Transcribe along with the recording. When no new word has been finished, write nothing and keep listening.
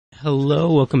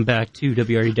Hello, welcome back to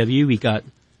WRUW. We got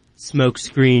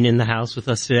Smokescreen in the house with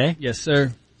us today. Yes,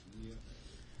 sir.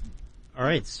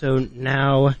 Alright, so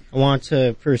now I want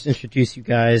to first introduce you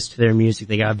guys to their music.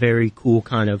 They got a very cool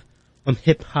kind of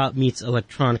hip-hop meets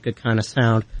electronica kind of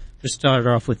sound. Just started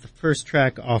off with the first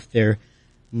track off their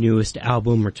newest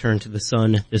album, Return to the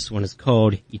Sun. This one is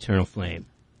called Eternal Flame.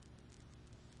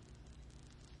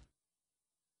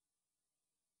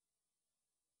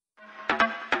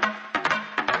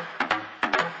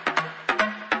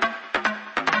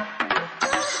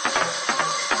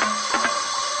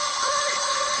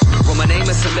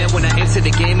 When I entered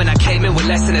the game and I came in with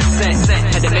less than a cent.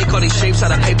 Had to make all these shapes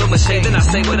out of paper mache, then I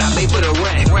say what I made for the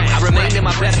rent. I remained in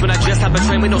my best when I dressed up a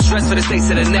train with no stress for the states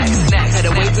to the next. Had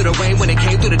to wait through the rain when it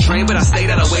came through the drain, but I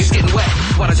stayed out of waves getting wet.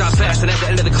 While I drop fast and at the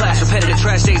end of the class, repetitive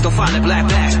trash days don't find that black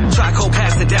bash. Try cold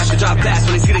past the dash to drop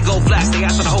fast when they see the gold flash, they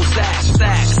ask for the whole stash.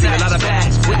 Seen a lot of bad,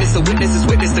 witness the witnesses,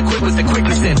 witness the quick was the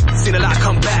quickness in. Seen a lot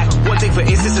come back, one thing for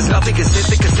instance is nothing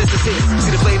consistent, consistency.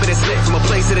 See the flame in its lit from a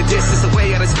place to the distance,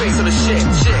 away out of space on the shit.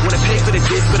 Wanna pay for the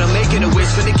disc, but I'm making a wish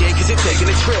for the game, cause you're taking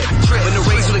a trip. When the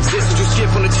race will exist, when you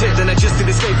skip on the tip, then I just did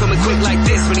escape from it quick like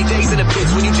this. Many days in the pits,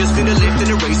 when you just need a lift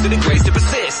in the race to the grace to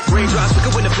persist. Raindrops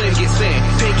quicker when the flame gets fanned.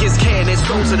 Paint gets canned and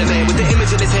sold to the man, with the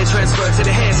image in his head transferred to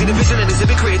the hand. See the vision and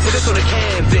exhibit creativity on the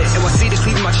canvas. And I see the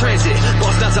cleaving my transit,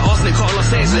 boss down to Austin and call Los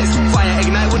Angeles. Fire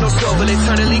ignite with no scope, but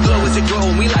eternally glow as it grow,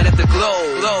 and we light up the glow.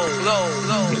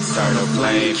 Eternal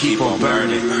flame, keep on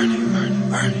burning.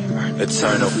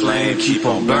 Eternal flame, keep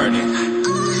on burning.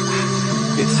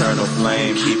 Eternal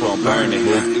flame, keep on burning.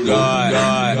 God,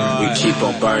 we keep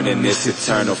on burning this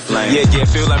eternal flame. Yeah,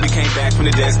 feel like we came back from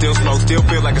the dead. Still smoke, still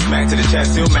feel like a smack to the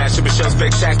chest. Still mash up a show,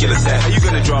 spectacular set. How you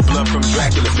gonna draw blood from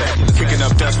Dracula's back? Kicking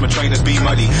up dust, my trainers be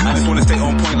muddy. I just wanna stay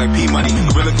on point like P-Money.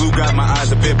 Gorilla glue got my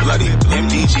eyes a bit bloody.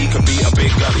 MDG could be a big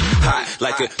gully. Hot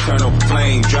like eternal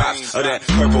flame drops of that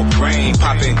purple rain.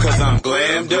 Popping cause I'm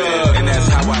glammed up, and that's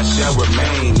how I shall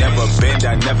remain. Never bend,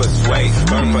 I never sway.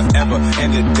 Burn forever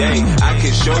and a day. I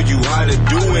can show you how to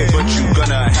do it, but you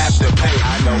gonna have to pay.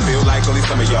 I don't feel like only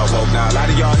some of y'all woke. Now a lot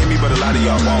of y'all hear me, but a lot of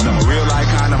y'all won't. I'm a real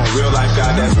icon, I'm a real life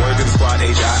guy. That's word to the squad,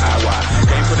 H-I-I-Y.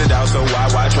 Can't put it out, so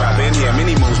why try? Been here,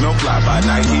 many moves, no fly by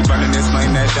night. Keep burning this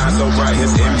flame that shines so bright.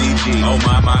 It's MDG. Oh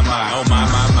my, oh my.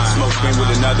 Smoke screen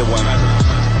with another one.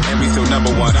 And we still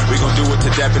number one. We gon' do it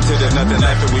to death until there's nothing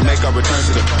left, and we make our return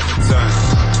to the sun.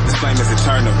 This flame is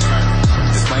eternal.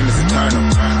 This flame is eternal.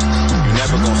 You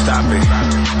never gon' stop it.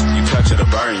 You touch it or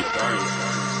burn it.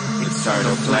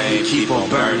 Eternal flame, keep on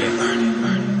burning.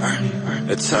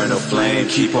 Eternal flame,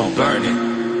 keep on burning.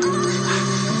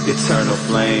 Eternal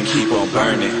flame, keep on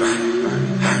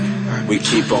burning. We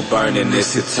keep on burning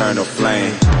this eternal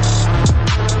flame.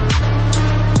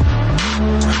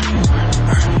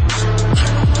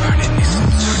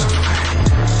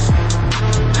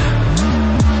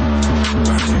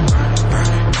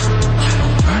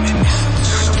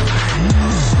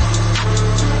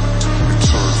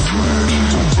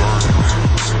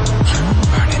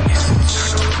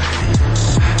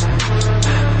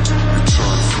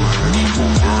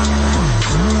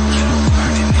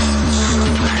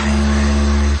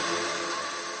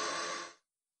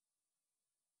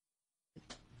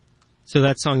 So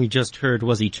that song you just heard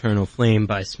was Eternal Flame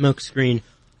by Smokescreen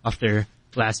off their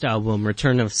last album,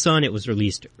 Return of the Sun. It was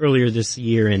released earlier this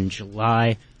year in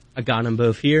July. I got them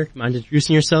both here. Mind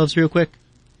introducing yourselves real quick?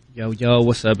 Yo,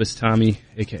 what's up? It's Tommy,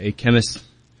 aka Chemist.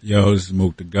 Yo, this is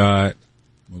Mook the God.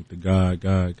 Mook the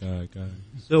God.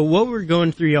 So what were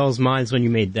going through y'all's minds when you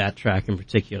made that track in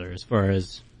particular, as far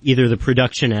as either the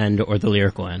production end or the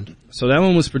lyrical end? So that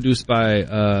one was produced by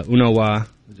WRUW,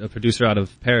 a producer out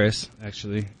of Paris,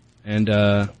 actually. And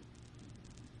I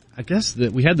guess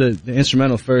that we had the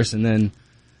instrumental first, and then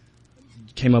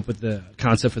came up with the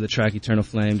concept for the track Eternal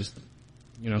Flame. Just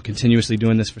continuously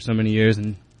doing this for so many years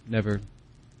and never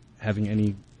having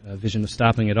any vision of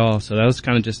stopping at all. So that was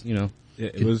kind of just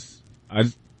It was.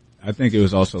 I think it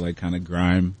was also like kind of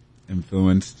grime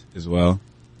influenced as well.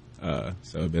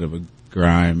 So a bit of a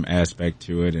grime aspect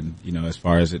to it, and as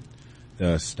far as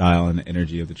the style and the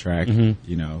energy of the track,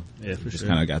 just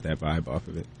kind of got that vibe off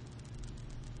of it.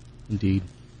 Indeed.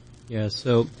 Yeah,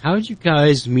 so how did you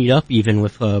guys meet up even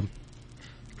with a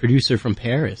producer from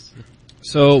Paris?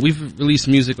 So we've released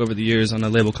music over the years on a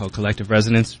label called Collective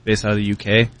Resonance, based out of the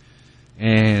UK.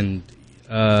 And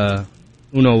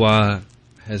WRUW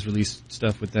has released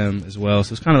stuff with them as well.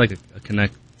 So it's kind of like a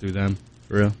connect through them,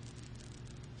 for real.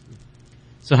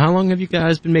 So how long have you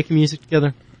guys been making music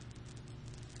together?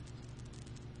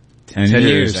 10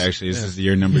 years, actually. This is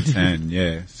year number 10,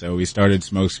 yeah. So we started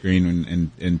Smokescreen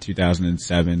in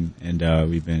 2007, and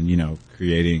we've been,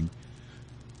 creating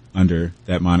under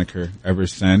that moniker ever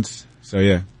since. So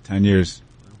yeah, 10 years.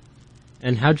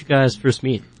 And how'd you guys first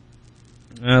meet?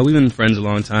 We've been friends a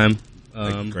long time.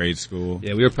 Like grade school.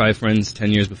 Yeah, we were probably friends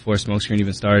 10 years before Smokescreen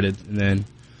even started. And then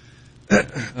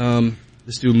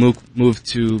this dude moved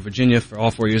to Virginia for all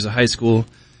 4 years of high school,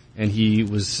 and he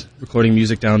was recording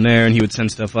music down there, and he would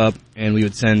send stuff up, and we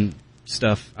would send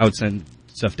stuff. I would send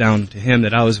stuff down to him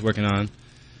that I was working on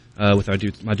with my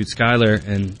dude Skylar,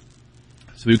 and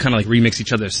so we would kind of like remix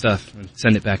each other's stuff and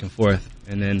send it back and forth.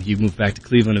 And then he moved back to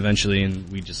Cleveland eventually,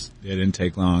 and we just... It didn't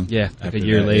take long. Yeah, like a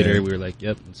year later, we were like,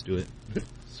 yep, let's do it.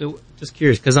 So, just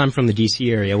curious, because I'm from the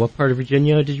D.C. area, what part of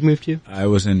Virginia did you move to? I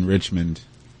was in Richmond.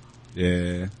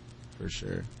 Yeah, for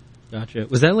sure. Gotcha.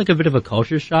 Was that like a bit of a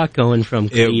culture shock going from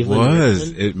Cleveland? It was.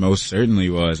 It most certainly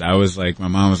was. I was like, my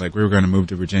mom was like, we were going to move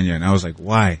to Virginia. And I was like,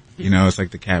 why? It's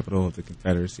like the capital of the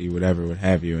Confederacy, whatever, what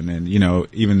have you. And then,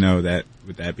 even though that,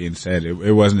 with that being said,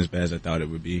 it wasn't as bad as I thought it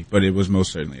would be. But it was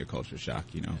most certainly a culture shock,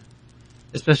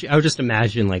 Especially, I would just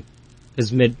imagine, like,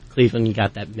 because Cleveland, you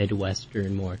got that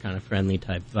Midwestern, more kind of friendly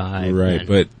type vibe. Right,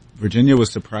 but Virginia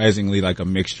was surprisingly like a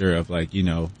mixture of like,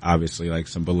 obviously like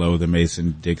some below the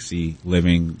Mason-Dixie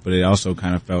living, but it also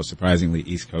kind of felt surprisingly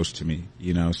East Coast to me,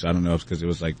 so I don't know if it's because it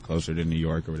was like closer to New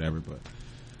York or whatever, but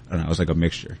I don't know, it was like a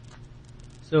mixture.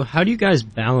 So how do you guys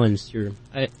balance your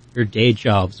day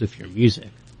jobs with your music?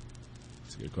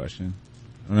 That's a good question.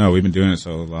 I don't know, we've been doing it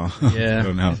so long. Yeah. I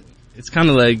don't know. It's kind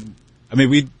of like, I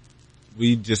mean,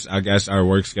 we just, I guess our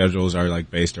work schedules are like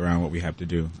based around what we have to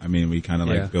do. I mean, we kind of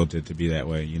like built it to be that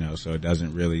way, so it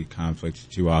doesn't really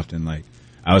conflict too often. Like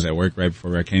I was at work right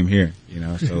before I came here,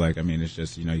 so like, I mean, it's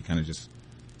just, you kind of just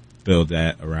build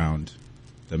that around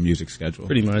the music schedule.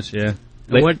 Pretty much, yeah.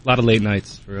 A lot of late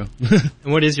nights, for real.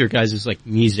 And what is your guys' like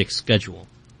music schedule?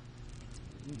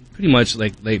 Pretty much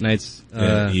like late nights.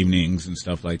 Evenings and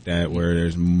stuff like that where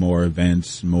there's more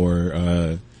events,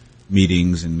 more,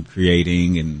 meetings and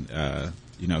creating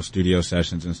and, studio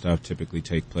sessions and stuff typically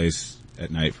take place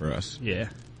at night for us. Yeah.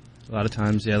 A lot of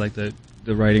times, yeah, like the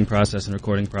writing process and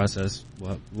recording process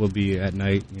will be at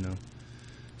night,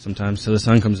 sometimes till the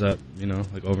sun comes up,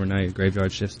 like overnight,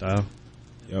 graveyard shift style.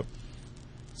 Yep.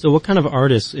 So what kind of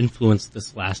artists influenced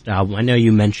this last album? I know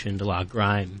you mentioned a lot of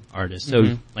grime artists.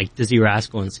 So like Dizzy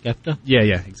Rascal and Skepta?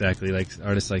 Yeah, exactly. Like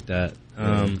artists like that.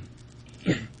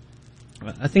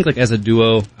 I think like as a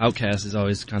duo, Outkast is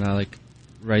always kind of like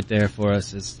right there for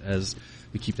us as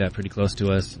we keep that pretty close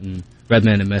to us. And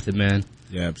Redman and Method Man.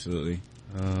 Yeah, absolutely.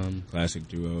 Classic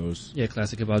duos. Yeah,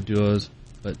 classic hip-hop duos.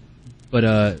 But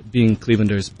being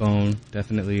Clevelanders, Bone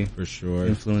definitely for sure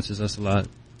influences us a lot.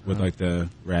 With like the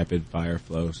rapid fire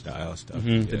flow style stuff.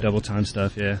 The double time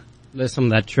stuff, yeah. There's some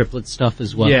of that triplet stuff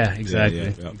as well. Yeah,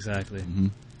 exactly. Yeah. Exactly. Mm-hmm.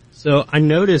 So I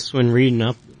noticed when reading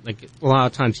up, like a lot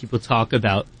of times people talk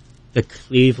about the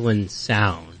Cleveland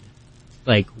sound.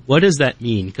 Like, what does that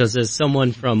mean? Because as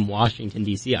someone from Washington,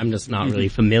 D.C., I'm just not really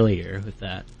familiar with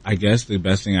that. I guess the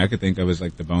best thing I could think of is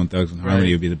like the Bone Thugs and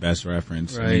Harmony would be the best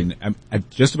reference. Right. I mean,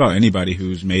 just about anybody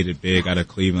who's made it big out of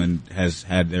Cleveland has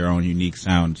had their own unique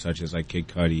sound, such as like Kid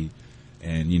Cudi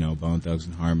and, Bone Thugs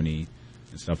and Harmony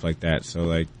and stuff like that. So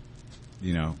like,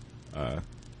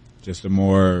 just a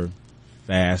more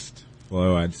fast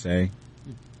flow, I'd say.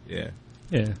 Yeah.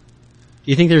 Yeah. Do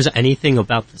you think there's anything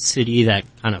about the city that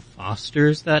kind of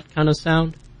fosters that kind of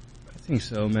sound? I think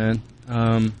so, man.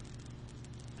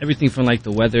 Everything from like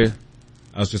the weather.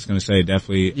 I was just going to say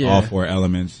definitely all four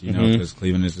elements, because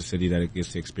Cleveland is the city that it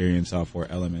gets to experience all four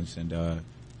elements. And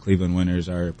Cleveland winters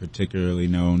are particularly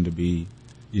known to be,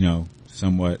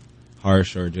 somewhat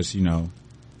harsh or just,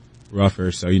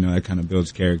 rougher. So, that kind of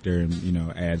builds character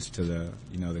and, adds to the,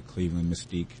 the Cleveland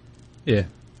mystique. Yeah.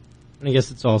 And I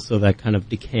guess it's also that kind of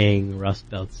decaying Rust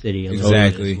Belt city.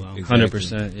 Exactly. As well.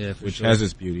 100%, yeah. Which sure. has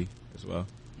its beauty as well.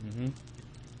 Mm-hmm.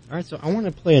 All right, so I want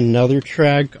to play another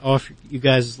track off you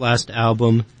guys' last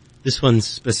album. This one's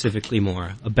specifically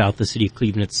more about the city of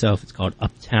Cleveland itself. It's called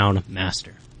Uptown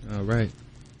Master. All right.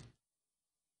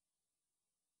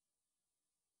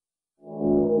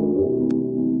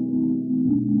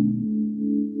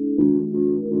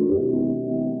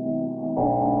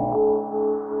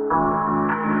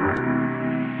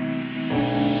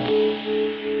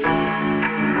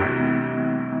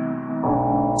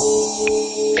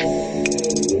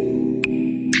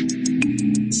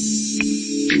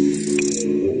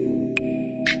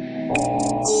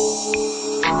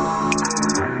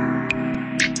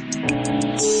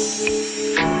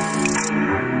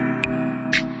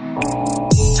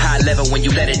 when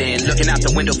you let it in. Looking out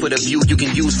the window for the view you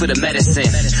can use for the medicine.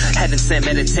 Heaven sent,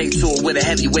 meditate to it with a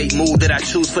heavyweight mood that I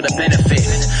choose for the benefit.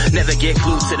 Never get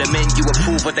glued to the menu,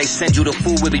 approve what they send you. The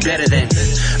food will be better than.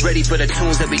 Ready for the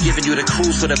tunes that we giving you, the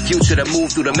cruise for the future, to move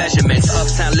through the measurements.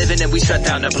 Uptown living and we shut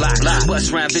down the block.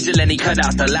 Bust round vigilante, cut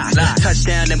out the lot.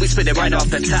 Touchdown and we spit it right off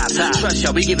the top. Trust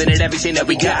y'all, we giving it everything that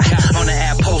we got. On the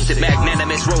app posted,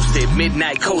 magnanimous roasted,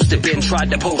 midnight coasted, been tried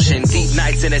the potion. Deep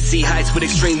nights in the sea heights with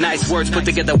extreme nice words put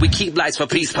together. We keep lights for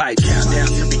peace pipes. Countdown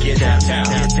till we get downtown,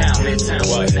 downtown, midtown.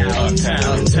 What now? Uptown,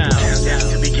 uptown. Countdown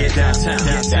till we get downtown,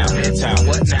 downtown, midtown.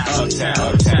 What now? Uptown,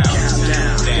 uptown.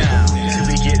 Countdown, down till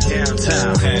we get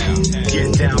downtown,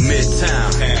 get down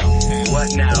midtown.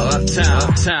 What now? Uptown,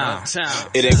 uptown.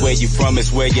 It ain't where you from,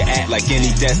 it's where you at, like any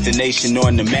destination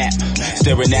on the map.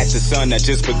 Staring at the sun, I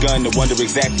just begun to wonder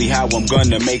exactly how I'm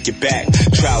gonna make it back.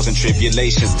 Trials and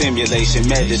tribulations, stimulation,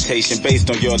 meditation,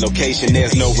 based on your location.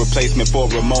 There's no replacement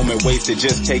for a moment wasted.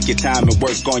 Just take your time and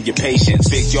work on your patience.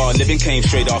 Big yard living came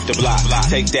straight off the block.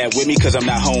 Take that with me cause I'm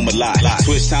not home a lot.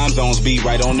 Switch time zones, be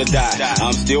right on the dot.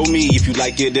 I'm still me if you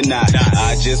like it or not.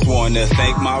 I just wanna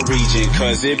thank my region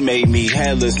cause it made me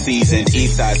hella seasoned.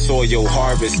 Eastside soil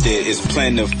harvested is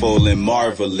plentiful and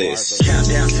marvelous.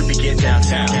 Countdown till we get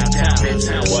downtown, downtown,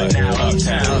 midtown. What now?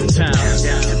 Uptown, uptown.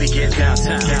 Countdown till we get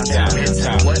downtown, downtown,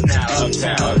 midtown. What now?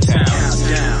 Uptown, uptown.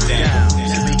 Countdown, down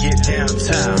till we get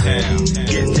downtown,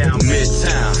 get down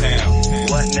midtown.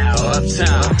 What now?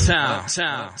 Uptown, uptown.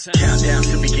 Countdown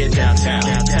till we get downtown,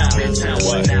 downtown, midtown.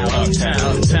 What now? Uptown,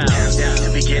 uptown. Countdown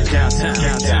till we get downtown,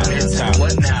 downtown, midtown.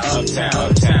 What now? Uptown,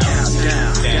 uptown.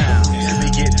 Countdown, till we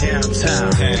get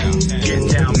downtown, get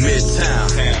down midtown.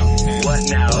 What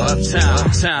now? Uptown,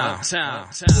 uptown.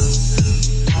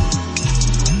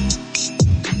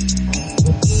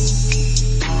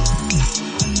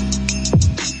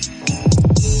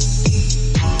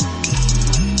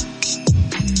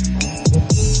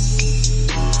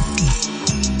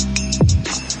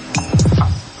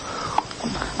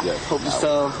 Hope you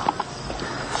sound.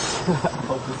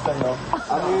 Hope you sound.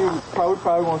 I mean,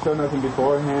 probably won't show nothing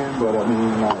beforehand, but I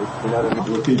mean, like, we gotta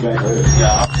do feedback later.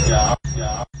 Yeah.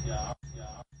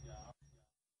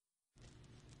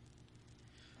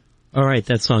 Alright,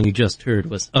 that song you just heard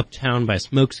was Uptown by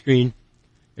Smokescreen.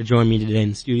 They're joining me today in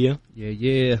the studio.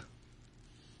 Yeah,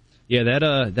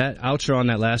 that outro on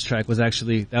that last track was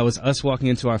actually, that was us walking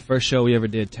into our first show we ever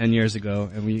did 10 years ago,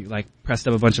 and we, like, pressed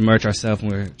up a bunch of merch ourselves,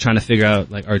 and we were trying to figure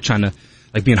out, like, or trying to,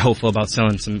 like, being hopeful about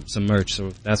selling some merch,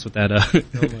 so that's what that, Oh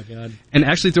my god. And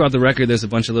actually throughout the record, there's a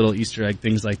bunch of little Easter egg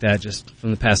things like that, just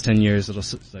from the past 10 years,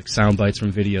 little, like, sound bites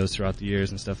from videos throughout the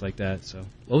years and stuff like that, so.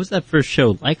 What was that first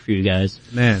show like for you guys?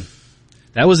 Man,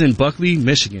 that was in Buckley,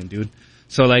 Michigan, dude.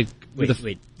 So, like,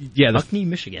 Wait. Yeah, Buckley,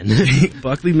 Michigan.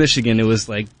 Buckley, Michigan, it was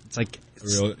like, it's like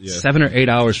 7 or 8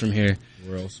 hours from here.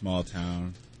 Real small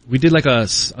town. We did like a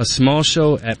small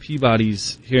show at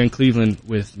Peabody's here in Cleveland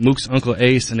with Mook's Uncle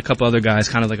Ace and a couple other guys,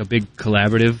 kind of like a big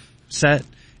collaborative set.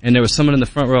 And there was someone in the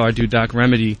front row, our dude Doc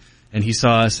Remedy, and he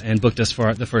saw us and booked us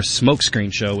for the first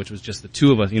Smokescreen show, which was just the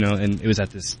two of us, and it was at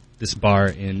this bar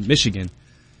in Michigan.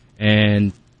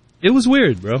 And it was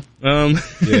weird, bro. Yeah,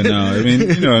 no, I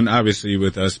mean, and obviously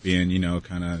with us being,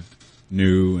 kind of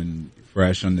new and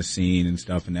fresh on the scene and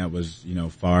stuff, and that was,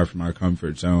 far from our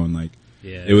comfort zone, like,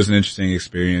 yeah, it was an interesting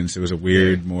experience. It was a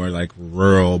weird, more like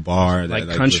rural bar, like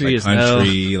that country was as hell.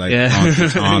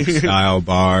 Honky tonk style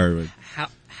bar.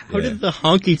 How did the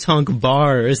honky tonk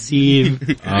bar seem?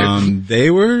 They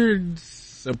were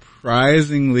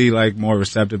surprisingly like more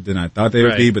receptive than I thought they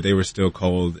would be, but they were still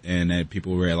cold, and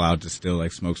people were allowed to still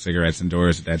like smoke cigarettes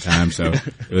indoors at that time. So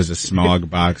it was a smog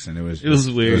box, and it was weird.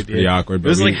 It was pretty awkward. But it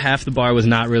was like half the bar was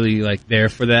not really like there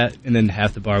for that, and then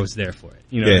half the bar was there for it.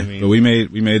 You know what I mean? But we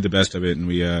made the best of it, and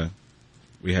we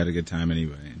had a good time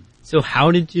anyway. So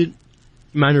how did you?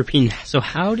 Mind repeating. So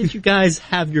how did you guys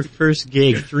have your first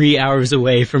gig 3 hours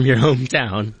away from your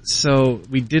hometown? So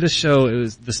we did a show. It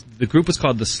was the group was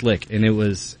called The Slick, and it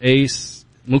was Ace,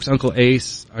 Mook's Uncle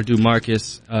Ace, our dude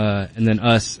Marcus, and then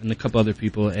us and a couple other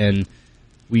people. And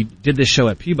we did this show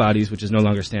at Peabody's, which is no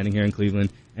longer standing here in Cleveland.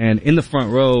 And in the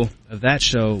front row of that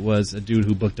show was a dude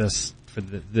who booked us for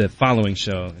the following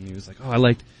show, and he was like, "Oh, I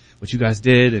liked what you guys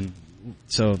did," and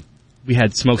so. We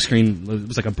had Smokescreen, it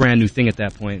was like a brand new thing at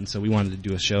that point, and so we wanted to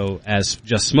do a show as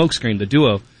just Smokescreen, the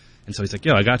duo. And so he's like,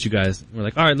 yo, I got you guys. And we're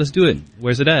like, alright, let's do it.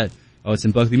 Where's it at? Oh, it's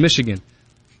in Buckley, Michigan.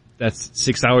 That's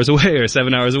 6 hours away or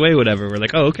 7 hours away, whatever. We're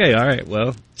like, oh, okay, alright,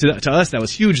 well. To us, that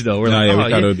was huge though. We're like,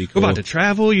 we thought it would be cool. We're about to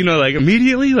travel, like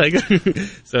immediately, like,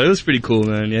 so it was pretty cool,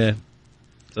 man, yeah.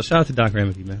 So shout out to Doc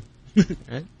Remedy, man.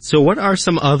 Right. So what are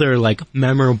some other, like,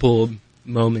 memorable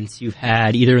moments you've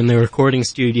had, either in the recording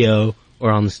studio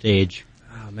or on the stage?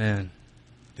 Oh man,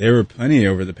 there were plenty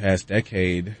over the past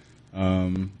decade.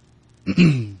 Do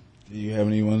you have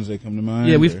any ones that come to mind?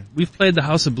 Yeah, we've played the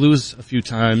House of Blues a few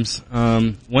times.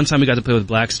 One time we got to play with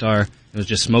Black Star. It was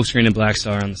just Smokescreen and Black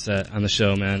Star on the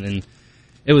show, man, and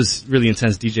it was really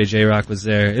intense. DJ J-Rock was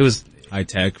there. It was High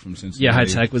Tech from Cincinnati. Yeah, High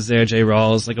Tech was there. Jay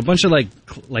Rawls, like a bunch of like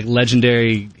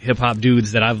legendary hip hop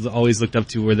dudes that I've always looked up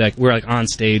to. We're like on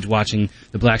stage watching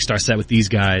the Black Star set with these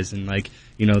guys, and like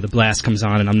the Blast comes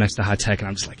on, and I'm next to High Tech, and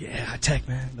I'm just like, yeah, High Tech,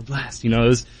 man, the Blast. It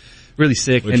was really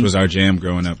sick. Which was our jam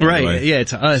growing up. Right, yeah,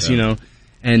 to us,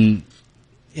 and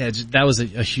yeah, that was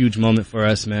a huge moment for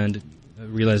us, man. A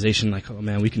realization like, oh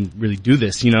man, we can really do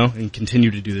this, and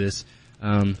continue to do this.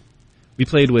 We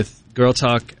played with Girl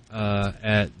Talk,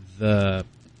 at the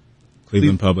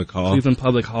Cleveland Public Hall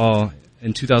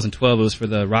in 2012. It was for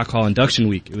the Rock Hall Induction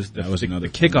Week. It was the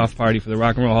kickoff party for the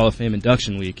Rock and Roll Hall of Fame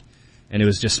Induction Week. And it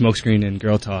was just Smokescreen and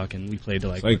Girl Talk, and we played to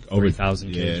like over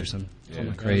 3,000 kids or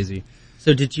something crazy.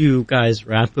 So did you guys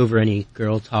rap over any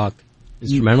Girl Talk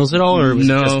instrumentals at all, or was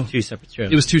it just two separate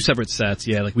shows? It was two separate sets,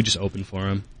 yeah, like we just opened for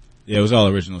him. Yeah, it was all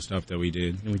original stuff that we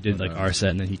did. And we did like our set,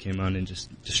 and then he came on and just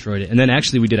destroyed it. And then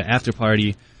actually we did an after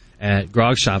party at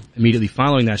Grog Shop immediately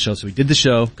following that show. So we did the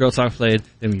show, Girl Talk played,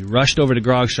 then we rushed over to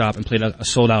Grog Shop and played a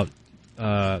sold out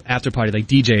after party, like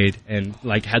DJ'd and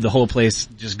like had the whole place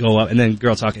just go up, and then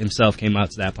Girl Talk himself came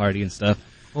out to that party and stuff.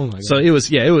 Oh my god. So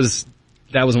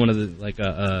that was one of the like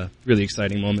a really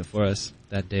exciting moment for us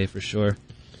that day for sure.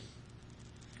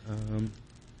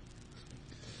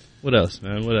 What else,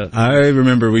 man? What else? I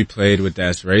remember we played with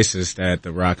That's Racist at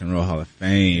the Rock and Roll Hall of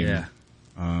Fame. Yeah.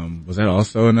 Was that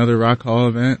also another Rock Hall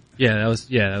event? Yeah, that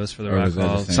was for the Rock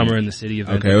Hall Summer in the City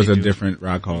event. Okay, it was a different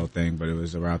Rock Hall thing, but it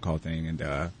was a Rock Hall thing, and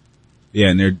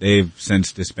and they've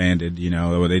since disbanded.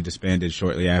 They disbanded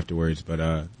shortly afterwards, but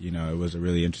it was a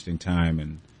really interesting time,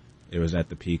 and it was at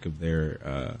the peak of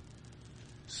their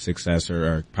success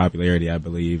or popularity, I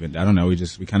believe. And I don't know,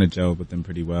 we kind of gelled with them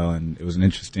pretty well, and it was an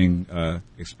interesting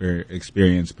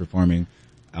experience performing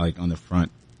like on the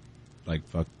front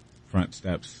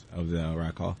steps of the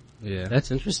Rock Hall. Yeah, that's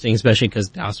interesting, especially because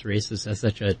Das Racist has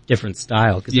such a different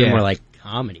style, because they're more like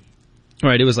comedy.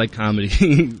 Right, it was like comedy,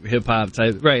 hip hop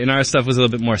type. Right, and our stuff was a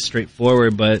little bit more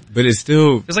straightforward, but it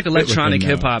still it was like electronic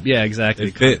hip hop. Yeah, exactly.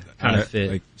 It fit, kind of fit.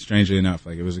 Like strangely enough,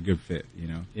 like it was a good fit.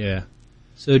 Yeah.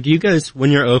 So do you guys, when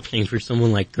you're opening for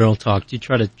someone like Girl Talk, do you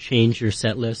try to change your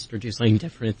set list or do something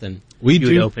different than you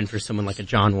would open for someone like a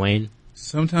John Wayne?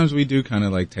 Sometimes we do kind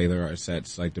of like tailor our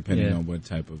sets, like depending on what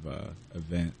type of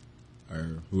event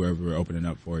or whoever we're opening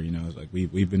up for. Like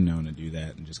we've been known to do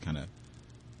that and just kind of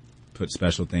put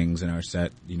special things in our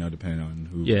set, depending on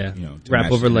who. Yeah,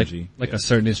 rap over like a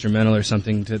certain instrumental or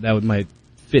something that might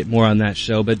fit more on that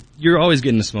show. But you're always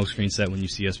getting a Smokescreen set when you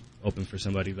see us open for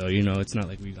somebody, though. It's not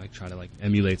like we like try to like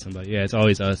emulate somebody. Yeah, it's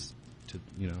always us to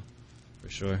for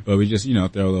sure. But we just throw a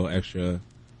little extra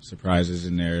surprises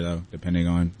in there, though, depending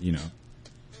on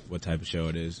what type of show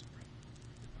it is.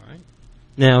 All right.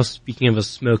 Now, speaking of a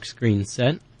Smokescreen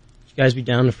set, would you guys be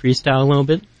down to freestyle a little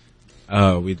bit?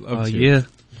 We'd love to. Yeah.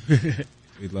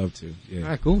 We'd love to. Yeah. All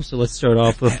right, cool. So let's start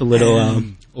off with a little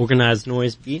Organized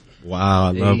Noise beat. Wow,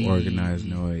 I love Organized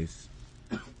Noise.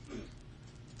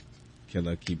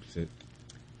 Killer keeps it.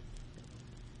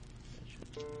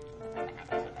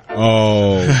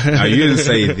 Oh, now you didn't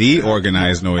say the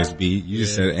Organized Noise beat. You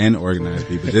just said an organized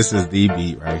beat, but this is the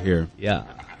beat right here. Yeah.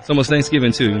 It's almost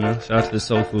Thanksgiving too, Shout out to the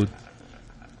soul food.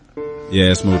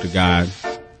 Yeah, Smooth to God.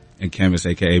 And Canvas,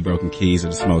 aka Broken Keys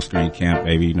of the Smokescreen Camp,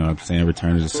 baby. You know what I'm saying?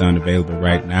 Return to the Sun available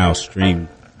right now. Stream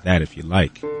that if you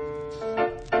like.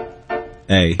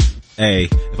 Hey,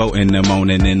 vote in the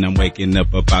morning and I'm waking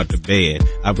up out the bed.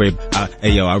 I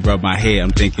rub my head, I'm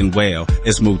thinking, well,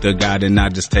 it's Smooth to God, and I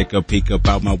just take a peek up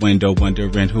out my window,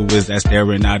 wondering who is that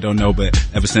staring, I don't know, but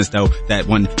ever since though, that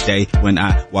one day when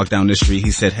I walked down the street,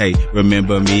 he said, hey,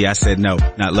 remember me? I said, no,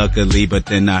 not luckily, but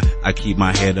then I keep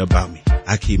my head about me.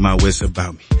 I keep my wits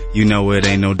about me. It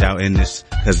ain't no doubt in this,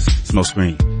 cause it's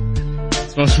Smokescreen.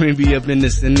 Smokescreen be up in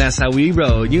this, and that's how we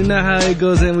roll. You know how it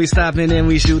goes, and we stop and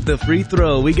we shoot the free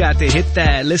throw. We got to hit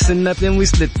that, listen up and we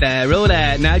split that, roll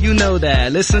that, now you know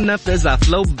that. Listen up as I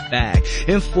flow back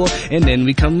and forth, and then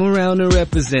we come around to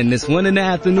represent. It's 1 in the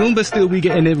afternoon, but still we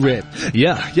getting it ripped.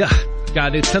 Yeah.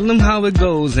 Gotta tell them how it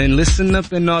goes, and listen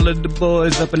up, and all of the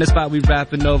boys up in the spot, we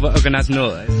rapping over Organized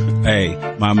Noise.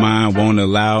 Hey, my mind won't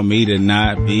allow me to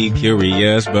not be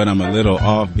curious, but I'm a little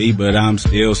offbeat, but I'm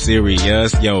still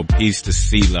serious. Yo, peace to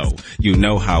CeeLo, you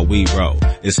know how we roll.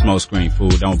 It's Smokescreen, fool,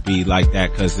 don't be like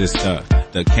that, cause it's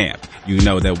the camp. You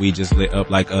know that we just lit up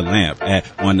like a lamp at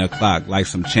 1 o'clock like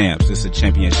some champs. It's a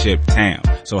championship town.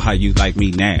 So how you like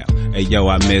me now? Hey yo,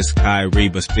 I miss Kyrie,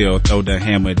 but still throw the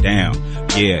hammer down.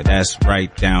 Yeah, that's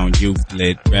right, down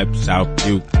Euclid, rep South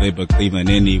Euclid, but Cleveland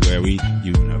anywhere we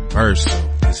universal.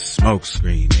 It's smoke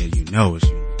screen, and you know it's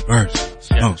universal.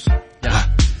 Smoke screen. Yeah.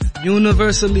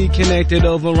 Universally connected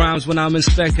over rhymes when I'm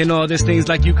inspecting all these things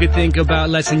like you could think about.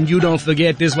 Lesson, you don't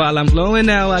forget this while I'm flowing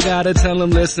now. I gotta tell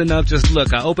them, listen up, just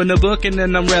look. I open the book and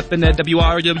then I'm repping at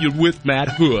WRUW with Matt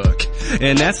Hook.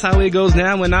 And that's how it goes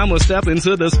down when I'm gonna step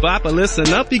into the spot. But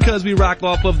listen up because we rock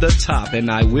off of the top.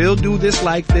 And I will do this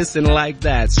like this and like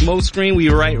that. Smoke screen, we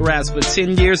write raps for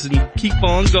 10 years and keep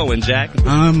on going, Jack.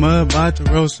 I'm about to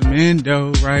roast some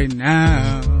endo right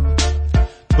now.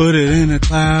 Put it in a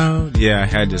cloud. Yeah, I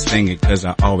had to sing it cause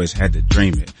I always had to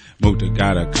dream it. Moved to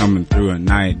Gotta coming through and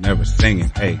I ain't never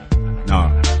singing. Hey,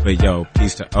 nah, but yo,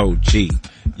 peace to OG.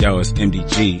 Yo, it's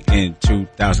MDG in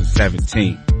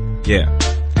 2017. Yeah,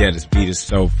 this beat is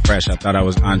so fresh. I thought I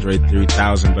was Andre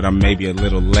 3000, but I'm maybe a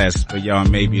little less. But yo,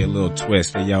 I'm maybe a little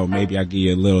twist. Hey, yo, maybe I give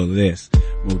you a little of this.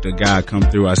 Moved to God come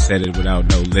through, I said it without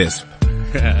no lisp.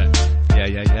 Yeah.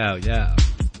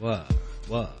 Whoa.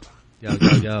 Yo.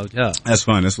 That's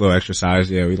fun. That's a little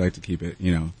exercise. Yeah, we like to keep it,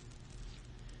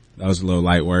 that was a little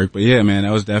light work. But yeah, man,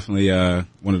 that was definitely,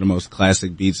 one of the most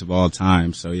classic beats of all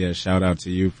time. So yeah, shout out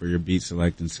to you for your beat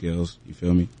selecting skills. You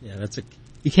feel me? Yeah,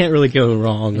 you can't really go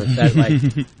wrong with that, like,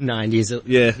 90s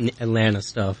Atlanta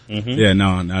stuff. Mm-hmm. Yeah,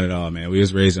 no, not at all, man. We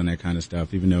was raised on that kind of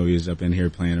stuff, even though we was up in here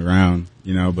playing around,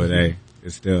 but hey,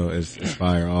 it's still, it's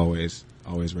fire always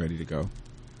ready to go.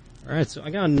 Alright, so I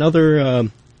got another,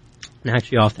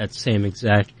 actually off that same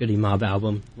exact Goodie Mob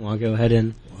album. Want to go ahead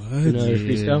and do another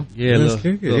freestyle? Yeah, let's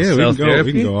kick it. Yeah,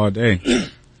 we can go all day.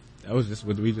 That was just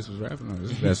what we just was rapping on.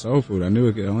 This is that soul food. I knew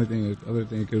it. The other thing it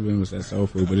could have been was that soul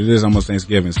food, but it is almost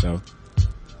Thanksgiving, so.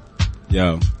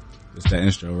 Yo, it's that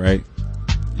intro, right?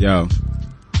 Yo,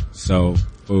 soul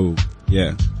food.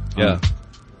 Yeah.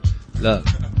 Look.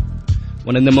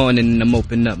 1 a.m, and I'm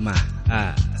opening up my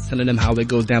eyes, telling them how it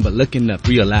goes down, but looking up,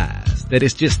 realize that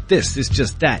it's just this, it's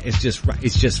just that, it's just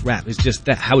rap, it's just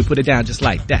that, how we put it down just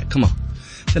like that, come on.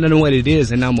 Telling them what it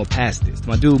is and I'm gonna pass this.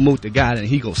 My dude moved to God and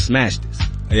he gon' smash this.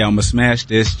 Hey, I'ma smash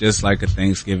this just like a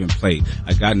Thanksgiving plate.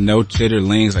 I got no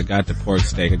chitterlings, I got the pork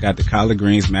steak, I got the collard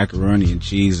greens, macaroni and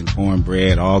cheese and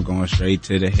cornbread, all going straight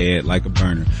to the head like a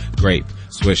burner. Grape,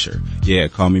 Swisher, yeah,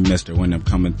 call me mister when I'm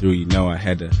coming through, I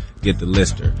had to get the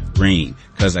Lister, green,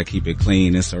 cause I keep it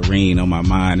clean and serene on my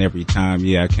mind every time,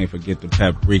 yeah, I can't forget the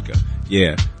paprika,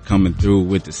 yeah, coming through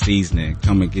with the seasoning,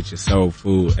 come and get your soul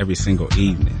food every single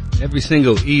evening. Every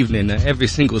single evening, every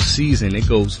single season, it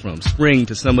goes from spring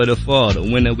to summer to fall. The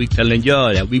winter we telling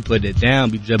y'all that we put it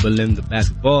down, we dribbling the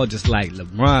basketball just like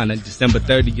LeBron. On December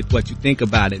 30th, what you think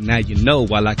about it, now you know,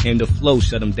 while I came to flow,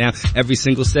 shut them down every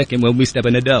single second when we step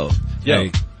in the door. Yo.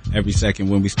 Hey. Every second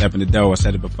when we step in the door, I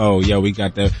said it before, yo, we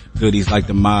got the goodies like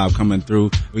the mob coming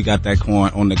through. We got that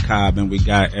corn on the cob and we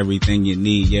got everything you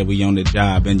need. Yeah, we on the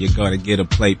job and you gotta get a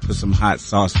plate, put some hot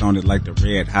sauce on it like the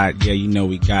red hot. Yeah,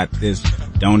 we got this,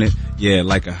 don't it? Yeah,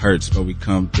 like it hurts, but we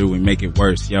come through and make it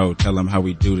worse. Yo, tell them how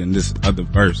we do it in this other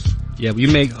verse. Yeah, we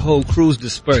make whole crews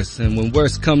disperse, and when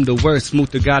worst come to worst, Smooth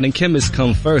to God and chemists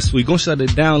come first. We gon' shut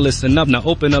it down, listen up, now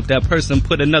open up that person,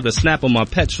 put another snap on my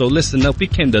petrol, listen up, we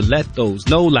came to let those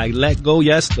know, like let go,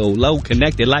 yes though, low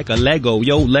connected like a Lego,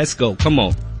 yo, let's go, come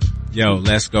on. Yo,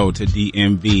 let's go to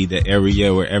DMV, the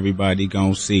area where everybody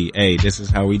gon' see. Hey, this is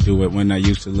how we do it. When I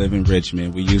used to live in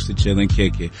Richmond, we used to chill and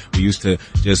kick it. We used to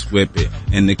just whip it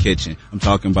in the kitchen. I'm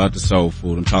talking about the soul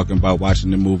food. I'm talking about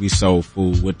watching the movie Soul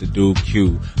Food with the dude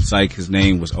Q. Psych, his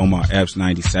name was Omar Epps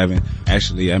 97.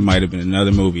 Actually, that might have been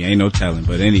another movie. Ain't no telling.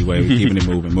 But anyway, we're keeping it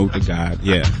moving. Move to God.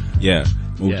 Yeah.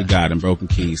 Move to God and Broken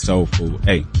Keys. Soul Food.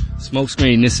 Hey. Smoke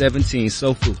screen, this 17,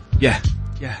 Soul Food. Yeah.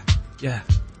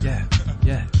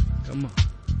 Come on.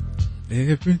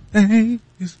 Everything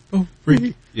is for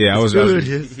free. Yeah, I was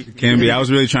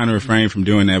really trying to refrain from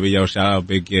doing that, but yo, shout out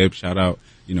Big Gibb, shout out,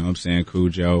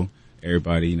 Cujo,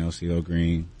 everybody, CeeLo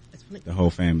Green, the whole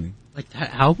family. Like,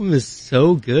 that album is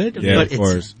so good, but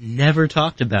it's never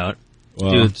talked about.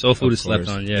 Well, dude, Soul Food is slept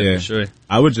on, yeah, for sure.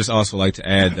 I would just also like to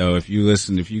add though, if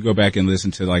you go back and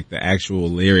listen to like the actual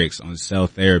lyrics on Cell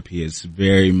Therapy, it's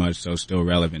very much so still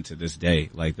relevant to this day.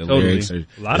 Like the lyrics are,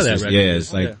 a lot of that record. Yeah,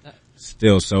 it's like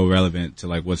still so relevant to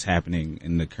like what's happening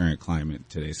in the current climate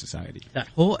today's society. That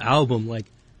whole album, like,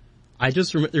 I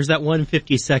just remember, there's that 1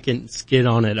 50-second skit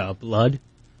on it, Blood.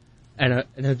 And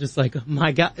I'm just like, oh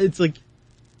my God, it's like,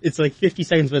 it's like 50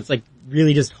 seconds, but it's like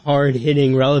really just hard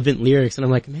hitting, relevant lyrics. And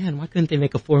I'm like, man, why couldn't they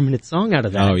make a 4-minute song out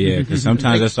of that? Oh yeah, because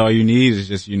sometimes that's all you need is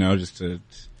just, just to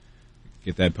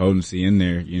get that potency in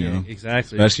there, know.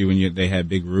 Exactly. Especially when they had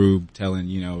Big WRUW telling,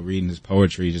 reading his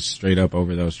poetry just straight up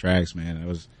over those tracks, man. That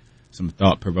was some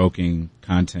thought-provoking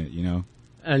content,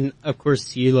 And of course,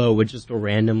 CeeLo would just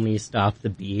randomly stop the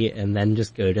beat and then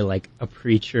just go to like a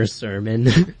preacher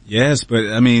sermon. Yes,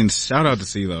 but I mean, shout out to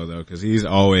CeeLo though, because he's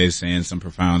always saying some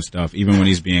profound stuff. Even when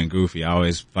he's being goofy, I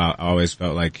always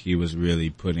felt like he was really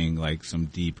putting like some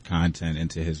deep content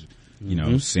into his,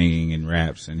 singing and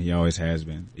raps, and he always has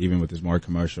been, even with his more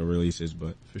commercial releases.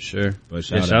 But for sure. But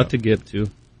shout out to Gip too.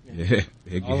 Yeah,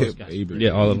 all those guys.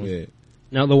 Yeah, all of them. Yeah.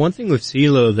 Now, the one thing with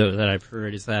CeeLo though that I've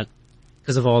heard is that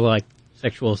because of all the like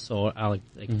sexual assault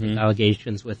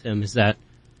allegations with him, is that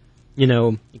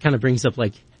it kind of brings up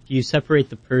like, do you separate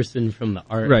the person from the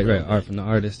art? Right, art from the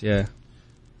artist. Yeah.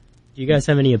 Do you guys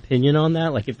have any opinion on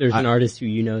that? Like, if there's an artist who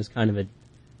is kind of a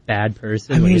bad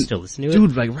person, would you still listen to it?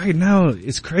 Dude, like right now,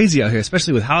 it's crazy out here,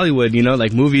 especially with Hollywood.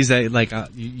 Like movies that like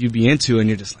you'd be into, and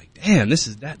you're just like, damn,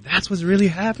 that's what's really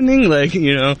happening. Like,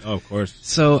 Oh, of course.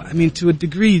 So, I mean, to a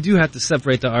degree, you do have to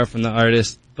separate the art from the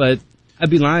artist, but I'd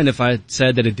be lying if I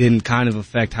said that it didn't kind of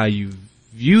affect how you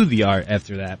view the art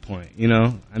after that point,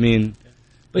 I mean,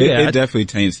 but it definitely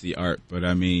taints the art, but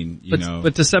I mean,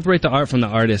 But to separate the art from the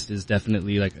artist is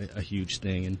definitely like a huge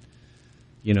thing,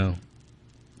 and,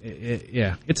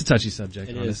 it's a touchy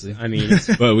subject, honestly. I mean,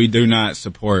 but we do not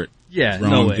support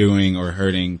wrongdoing or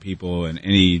hurting people in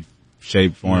any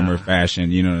shape, form, or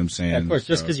fashion, you know what I'm saying? Yeah, of course,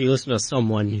 just because you listen to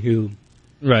someone who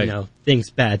right, thinks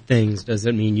bad things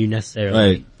doesn't mean you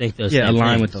necessarily think those same align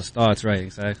things. with those thoughts, right,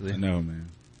 exactly. I know, man.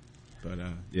 But,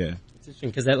 yeah. It's interesting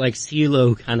because that, like,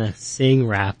 CeeLo kind of sing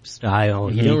rap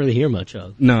style, you don't really hear much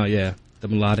of. No, yeah. The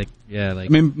melodic, like. I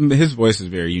mean, his voice is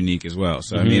very unique as well.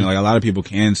 So, I mean, like, a lot of people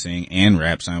can sing and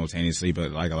rap simultaneously,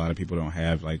 but, like, a lot of people don't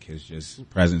have, like, his just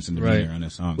presence and demeanor on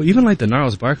a song. Well, even, like, the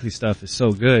Gnarls Barkley stuff is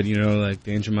so good, like,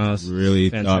 Danger Mouse.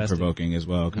 Really thought-provoking as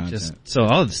well, content. So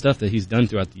all of the stuff that he's done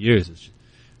throughout the years is just,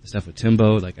 the stuff with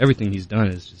Timbo, like, everything he's done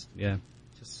is just,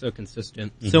 just so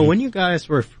consistent. So when you guys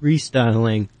were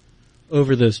freestyling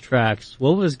over those tracks,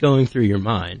 what was going through your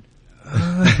mind?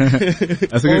 That's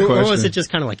a good question. Or was it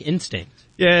just kind of like instinct?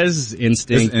 Yeah, it's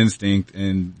instinct. It's instinct,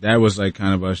 and that was like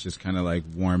kind of us just kind of like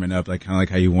warming up, like kind of like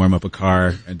how you warm up a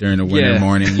car during a winter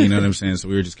morning, you know what I'm saying? So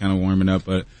we were just kind of warming up,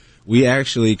 but we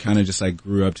actually kind of just like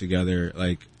grew up together,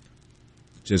 like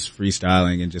just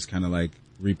freestyling and just kind of like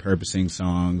repurposing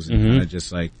songs and kind of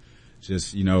just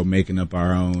making up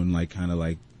our own like kind of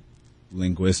like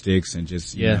linguistics and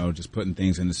just just putting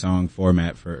things in the song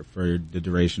format for the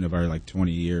duration of our like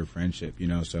 20-year friendship,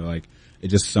 so like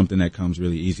it's just something that comes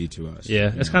really easy to us.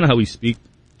 That's kind of how we speak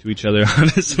to each other,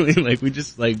 honestly. Like we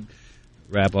just like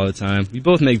rap all the time. We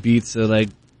both make beats, so like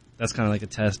that's kind of like a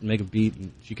test. Make a beat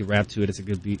and she could rap to it. It's a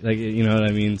good beat, like, you know what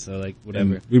I mean? So like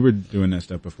whatever. And we were doing that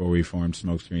stuff before we formed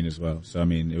Smokescreen as well, so I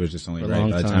mean it was just only right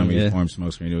by the time we formed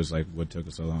Smokescreen, it was like what took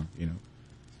us so long,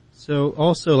 So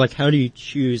also, like, how do you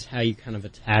choose how you kind of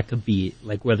attack a beat?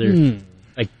 Like, whether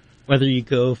you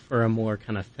go for a more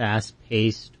kind of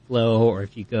fast-paced flow, or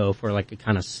if you go for like a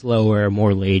kind of slower,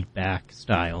 more laid-back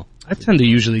style? I tend to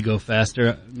usually go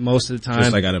faster most of the time.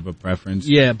 Just like out of a preference?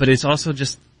 Yeah, but it's also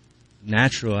just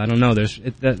natural. I don't know.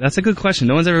 That's a good question.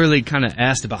 No one's ever really kind of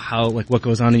asked about how, like, what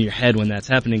goes on in your head when that's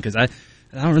happening, because I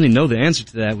don't really know the answer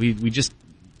to that. We just...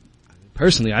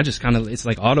 Personally, I just kind of, it's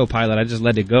like autopilot. I just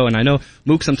let it go. And I know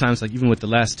Mook sometimes, like even with the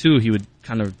last two, he would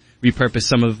kind of repurpose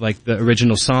some of like the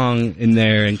original song in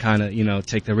there and kind of,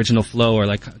 take the original flow or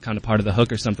like kind of part of the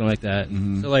hook or something like that.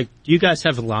 So like, do you guys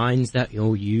have lines that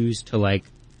you'll use to like,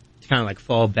 to kind of like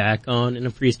fall back on in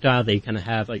a freestyle that you kind of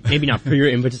have like, maybe not for your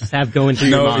in, but just have going through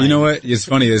your mind? You know what? It's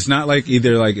funny. It's not like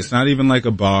either like, it's not even like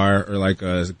a bar or like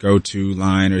a go-to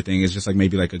line or thing. It's just like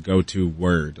maybe like a go-to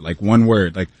word, like one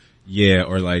word, like yeah,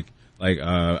 or like,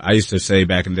 I used to say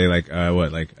back in the day, like, you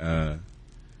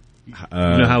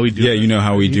know how we do it. Yeah, you know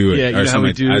how we do it. Yeah, or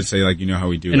something. I'd say like, you know how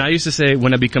we do it. And I used to say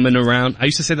when I be coming around, I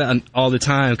used to say that all the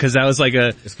time, cause that was like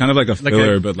it's kind of like a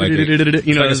filler, but like like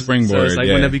a springboard. So it's like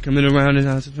when I be coming around and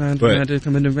I was trying to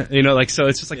come in around, like, so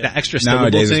it's just like the extra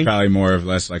nowadays thing. It's probably more or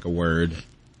less like a word,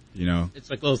 It's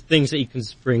like those things that you can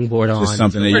springboard on. Just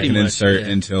something that you can insert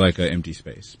into like an empty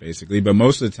space, basically. But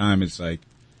most of the time it's like,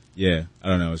 I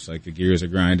don't know, it's like the gears are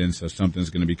grinding, so something's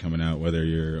going to be coming out whether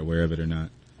you're aware of it or not.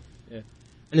 Yeah.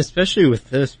 And especially with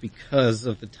this, because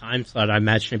of the time slot, I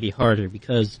imagine it'd be harder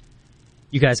because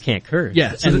you guys can't curse.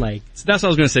 Yeah, so, and so that's what I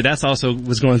was going to say. That's also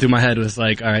was going through my head was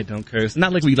like, all right, don't curse.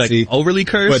 Not like we overly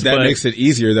curse, but that makes it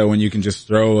easier though when you can just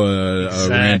throw a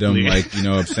random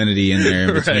obscenity in there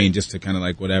in between right. just to kind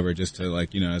of whatever, just to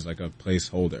as a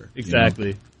placeholder.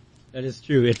 Exactly. That is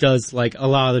true. It does a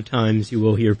lot of the times you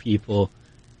will hear people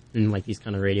in these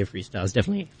kind of radio freestyles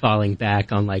definitely falling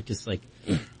back on I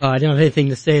don't have anything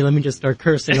to say, let me just start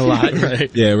cursing a lot.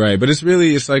 Right. Yeah, right. But it's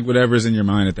whatever's in your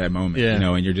mind at that moment,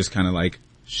 and you're just kind of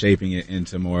shaping it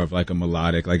into more of a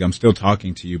melodic, I'm still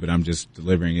talking to you, but I'm just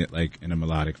delivering it in a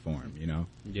melodic form,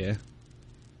 Yeah.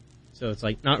 So it's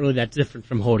not really that different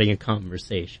from holding a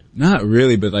conversation. Not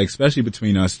really, but especially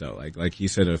between us though, like he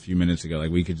said a few minutes ago,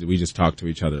 we just talk to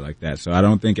each other like that. So I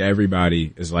don't think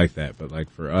everybody is like that, but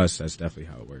for us, that's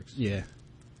definitely how it works. Yeah.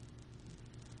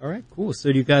 All right, cool.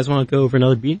 So do you guys want to go over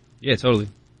another beat? Yeah, totally.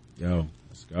 Yo,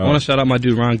 let's go. I want to shout out my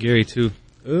dude Ron Geary too.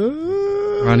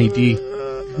 Ronnie D.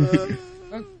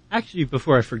 Actually,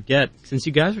 before I forget, since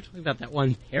you guys were talking about that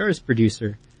one Paris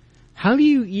producer, how do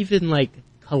you even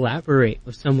collaborate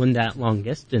with someone that long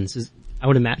distance? I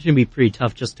would imagine it'd be pretty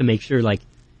tough just to make sure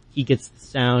he gets the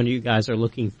sound you guys are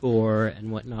looking for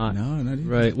and whatnot. No, not even.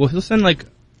 Right. Well, he'll send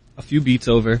a few beats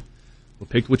over. We'll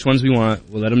pick which ones we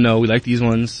want. We'll let him know we like these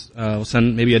ones. We'll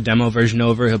send maybe a demo version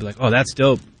over. He'll be like, "Oh, that's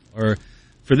dope." Or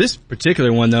for this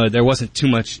particular one though, there wasn't too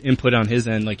much input on his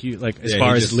end. As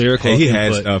far as lyrical he input,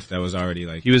 had stuff that was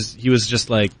already he was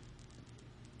just it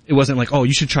wasn't oh,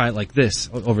 you should try it like this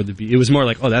over the beat. It was more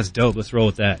oh, that's dope. Let's roll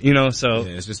with that. So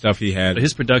yeah, it's just stuff he had. But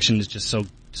his production is just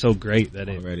so great that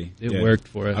it worked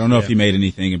for us. I don't know if he made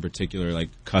anything in particular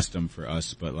custom for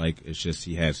us, but it's just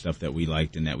he had stuff that we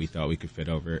liked and that we thought we could fit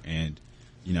over. And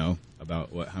about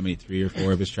how many 3 or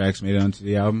 4 of his tracks made it onto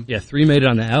the album? Yeah, 3 made it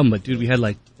on the album, but dude, we had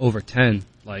over 10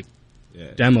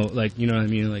 demo, you know what I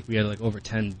mean? We had over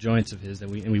 10 joints of his that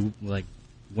we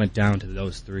went down to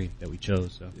those 3 that we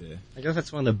chose. So yeah, I guess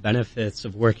that's one of the benefits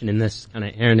of working in this kind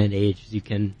of internet age is you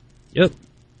can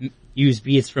use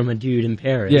beats from a dude in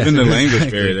Paris. Yeah. Even the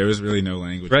language barrier, there was really no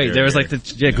language barrier. Right, there was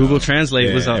Google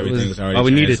Translate was all everything was already all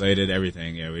we translated, needed.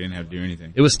 Everything. Yeah, we didn't have to do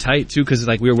anything. It was tight too because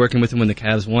we were working with him when the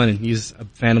Cavs won, and he's a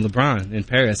fan of LeBron in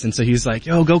Paris, and so he's like,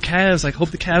 "Yo, go Cavs!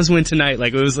 Hope the Cavs win tonight."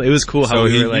 It was cool how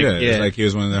we were it was he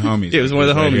was one of the homies. Yeah, it was one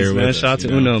of the homies, man. Shout out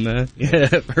to Uno, man. Yeah,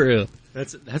 for real.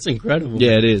 That's incredible.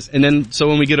 Yeah, it is. And then so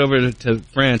when we get over to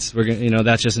France, we're gonna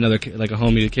that's just another a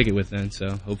homie to kick it with. Then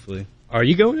so hopefully, are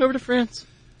you going over to France?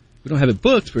 We don't have it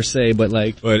booked per se, but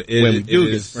it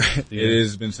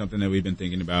has been something that we've been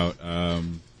thinking about.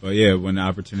 But yeah, when the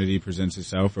opportunity presents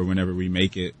itself or whenever we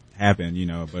make it happen,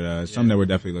 but something that we're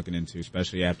definitely looking into,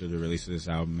 especially after the release of this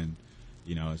album, and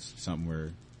it's something we're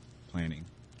planning.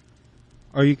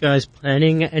 Are you guys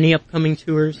planning any upcoming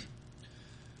tours?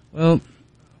 Well,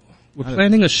 we're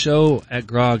planning a show at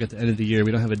GRUW at the end of the year.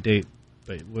 We don't have a date,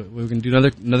 but we're going to do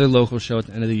another local show at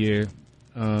the end of the year.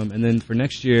 And then for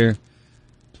next year,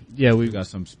 yeah, we've got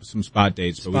some spot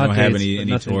dates, but we don't have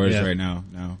any tours right now.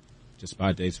 No, just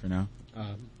spot dates for now.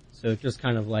 So just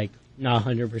kind of not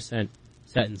 100%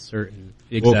 set and certain.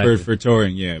 Exactly. Well, for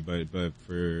touring, yeah, but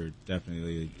for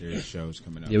definitely there's shows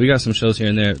coming up. Yeah, we got some shows here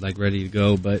and there ready to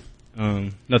go, but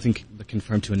nothing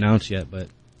confirmed to announce yet. But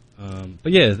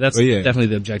yeah, that's definitely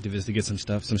the objective is to get some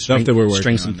stuff that we're working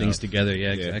string some on, things together.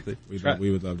 Yeah, exactly.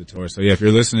 We would love to tour. So yeah, if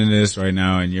you're listening to this right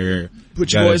now and you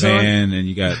got a van and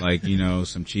you got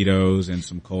some Cheetos and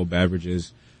some cold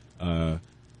beverages, I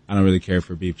don't really care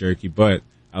for beef jerky, but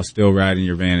I'll still ride in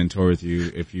your van and tour with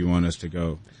you if you want us to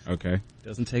go. Okay.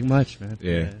 Doesn't take much, man.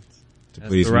 Yeah. To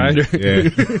please the rider.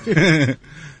 Yeah.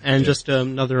 And just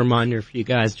another reminder for you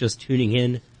guys just tuning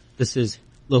in. This is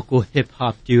local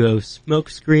hip-hop duo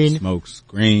Smokescreen.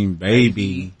 Smokescreen,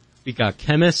 baby. We got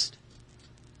Chemist.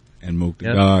 And Mook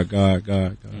the God.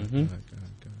 Mm-hmm.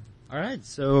 All right,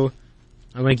 so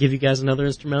I'm going to give you guys another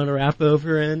instrumental to rap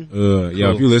over and...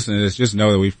 Yo, if you listen to this, just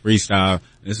know that we freestyle.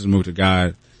 This is Mook the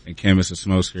God and Chemist of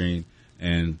Smokescreen.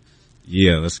 And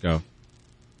yeah, let's go.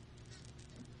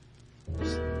 I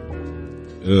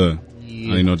don't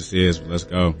even know what this is, but let's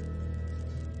go.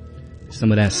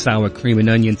 Some of that sour cream and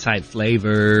onion type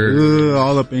flavor.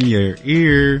 All up in your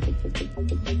ear. Okay.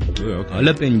 All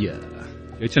up in ya.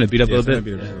 You're trying to beat up a little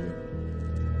bit?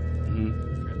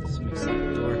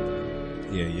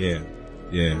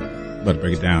 Yeah. About to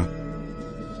break it down.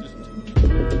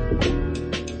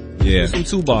 Yeah. Some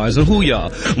 2 bars and who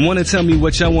y'all wanna tell me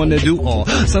what y'all wanna do?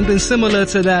 Something similar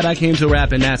to that. I came to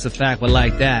rap and that's a fact. But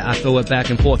like that, I throw it back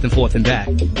and forth and forth and back.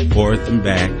 Forth and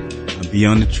back. I'll be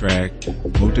on the track.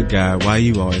 Move the guy. Why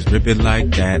you always rip it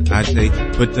like that? I say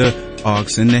put the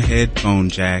aux in the headphone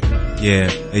jack. Yeah,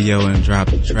 hey yo, and drop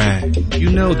the track. You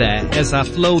know that as I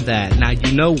flow that. Now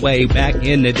you know way back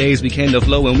in the days we came to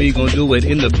flow and we gon' do it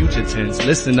in the future tense.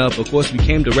 Listen up, of course we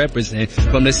came to represent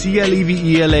from the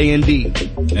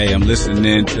CLEVELAND. Hey, I'm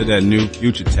listening to that new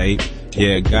Future tape.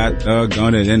 Yeah, got Thug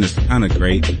on it and it's kinda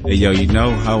great. Hey yo, you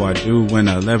know how I do when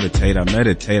I levitate. I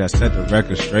meditate, I set the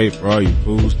record straight for all you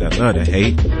fools that love to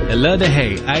hate. I love to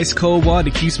hate. Ice cold water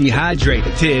keeps me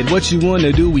hydrated. What you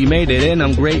wanna do, we made it and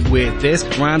I'm great with this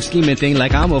rhyme scheming thing.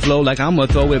 Like I'ma flow, like I'ma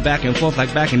throw it back and forth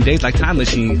like back in days like time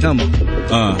machine. Come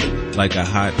on. Like a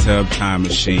hot tub time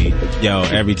machine. Yo,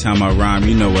 every time I rhyme,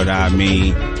 you know what I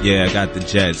mean. Yeah, I got the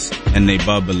jets and they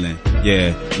bubbling.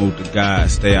 Yeah, move to God,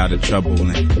 stay out of trouble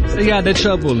and stay out of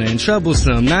trouble and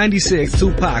troublesome. 96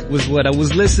 Tupac was what I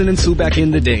was listening to back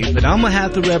in the day. But I'ma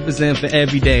have to represent for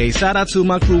every day. Shout out to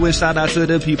my crew and shout out to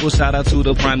the people. Shout out to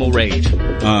the Primal Rage.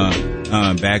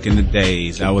 Back in the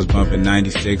days, I was bumping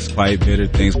 96 Quite Bitter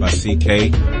Things by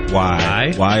CK.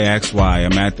 Why? YXY,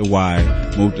 I'm at the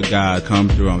Y. Move to God, come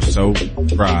through, I'm so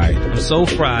fried. I'm so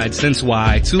fried, since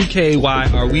why? 2K, why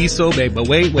are we so big? But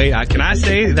wait, can I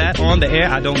say that on the air?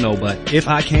 I don't know, but if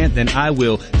I can't, then I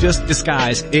will. Just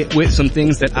disguise it with some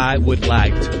things that I would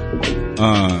like to.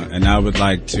 And I would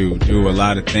like to do a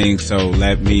lot of things, so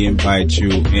let me invite you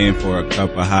in for a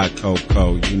cup of hot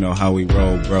cocoa. You know how we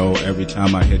roll, bro, every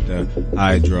time I hit the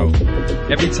hydro.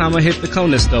 Every time I hit the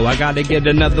conus, though, I gotta get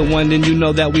another one, and you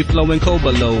know that we flowin'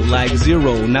 below like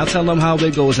zero. Now tell them how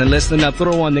it goes, and listen up,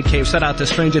 throw on the cape. Shout out to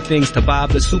Stranger Things, to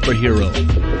Bob the superhero.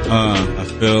 I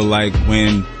feel like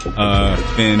when,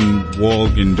 Finn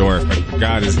Wolgendorf, I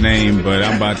forgot his name, but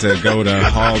I'm about to go to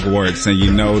Hogwarts, and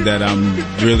you know that I'm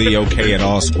really okay at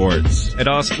all sports. At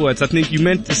all sports, I think you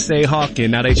meant to say Hawkin'.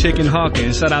 Now they chicken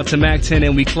hawkin'. Shout out to Mac 10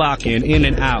 and we clockin' in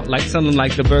and out like something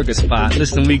like the burger spot.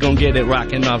 Listen, we gon' get it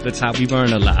rockin' off the top. We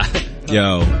burn a lot.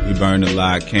 Yo, we burn a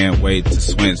lot. Can't wait to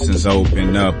Swenson's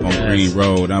open up on Green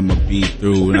Road. I'ma be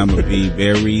through and I'ma be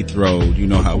very thrilled. You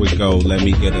know how it go. Let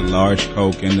me get a large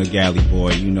Coke and a galley,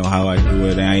 boy. You know how I do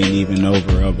it. I ain't even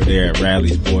over there at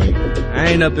Rallies, boy. I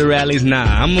ain't up at Rallies, nah.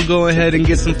 I'ma go ahead and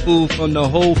get some food from the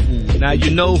Whole Foods. Now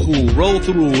you know who. Roll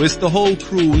through. It's the whole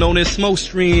crew known as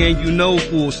Smokescreen, and you know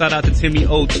who. Shout out to Timmy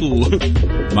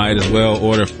O2. Might as well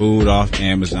order food off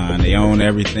Amazon. They own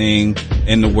everything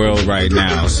in the world right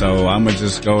now. So I'ma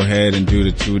just go ahead and do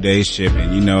the 2-day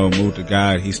shipping. You know, move to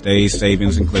God, he stays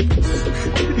savings and clippings.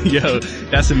 Yo,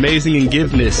 that's amazing and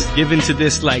giveness. Giving to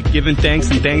this like giving thanks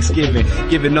and Thanksgiving.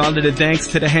 Giving all of the thanks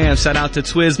to the ham. Shout out to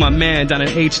Twiz, my man, down in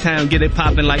H-Town. Get it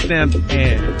poppin' like them.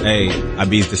 And hey, I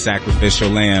beat the sacrificial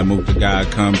lamb. Move to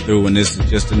God, come through, and this is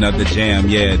just another jam.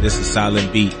 Yeah, this is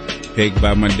solid beat. Picked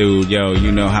by my dude. Yo,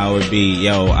 you know how it be.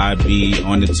 Yo, I be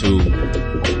on the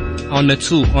 2. On the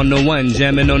 2, on the 1,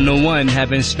 jamming on the 1,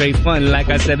 having straight fun. Like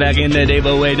I said back in the day,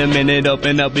 but wait a minute,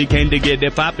 open up, we came to get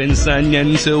it poppin', son,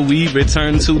 until we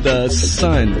return to the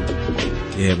sun.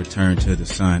 Yeah, return to the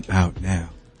sun, out now.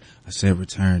 I said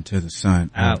return to the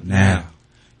sun, out now.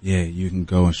 Yeah, you can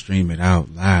go and stream it out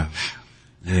loud.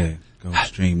 Yeah, go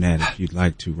stream that if you'd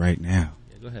like to right now.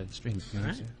 Yeah, go ahead, stream it. All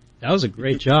right. That was a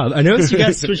great job. I noticed you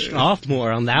guys switched off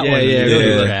more on that one.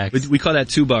 Yeah. We call that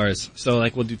 2 bars. So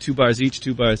like we'll do 2 bars each,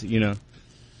 2 bars, you know.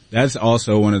 That's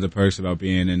also one of the perks about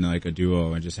being in like a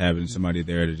duo and just having somebody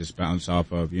there to just bounce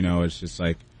off of. You know, it's just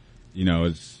like, you know,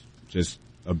 it's just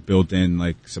a built-in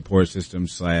like support system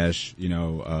 /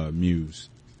 muse.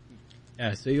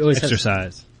 Yeah, so you always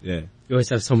exercise. You always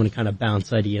have someone to kind of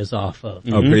bounce ideas off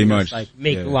of. Oh, pretty much. Like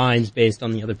make lines based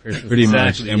on the other person. Pretty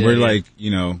much. And we're like, you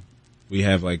know, we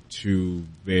have like 2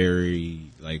 very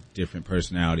like different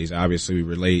personalities. Obviously we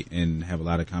relate and have a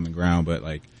lot of common ground, but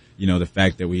like, you know, the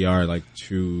fact that we are like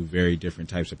 2 very different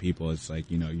types of people, it's like,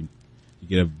 you know, you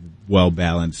get a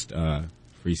well-balanced,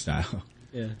 freestyle.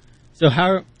 Yeah. So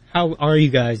how are you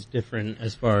guys different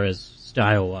as far as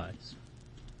style-wise?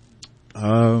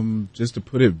 Just to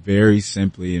put it very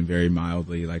simply and very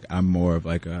mildly, like I'm more of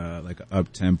like a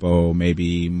up-tempo,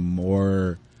 maybe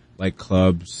more like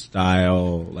club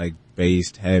style, like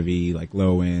bass heavy, like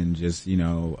low end, just, you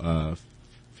know,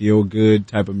 feel good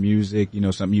type of music, you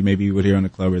know, something you maybe would hear on the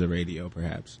club or the radio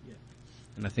perhaps. Yeah.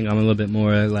 And I think I'm a little bit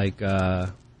more like,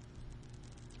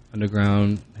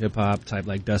 underground hip hop type,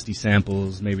 like dusty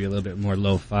samples, maybe a little bit more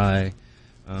lo-fi,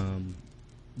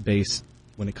 bass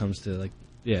when it comes to like,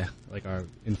 like our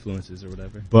influences or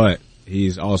whatever. But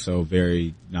he's also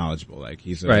very knowledgeable. Like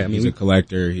he's a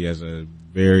collector. He has a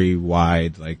very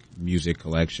wide like music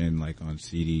collection, like on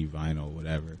CD, vinyl,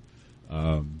 whatever.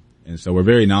 And so we're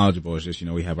very knowledgeable. It's just, you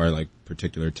know, we have our like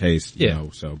particular taste, you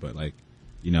know, so, but like,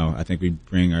 you know, I think we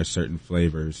bring our certain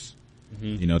flavors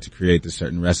you know, to create this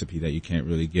certain recipe that you can't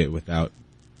really get without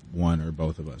one or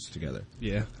both of us together.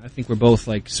 Yeah, I think we're both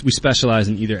like, we specialize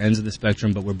in either ends of the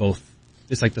spectrum, but we're both,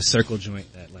 it's like the circle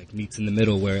joint that like meets in the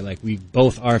middle where like we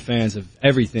both are fans of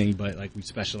everything, but like we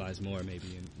specialize more maybe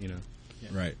in, you know.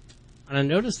 Yeah. Right. And I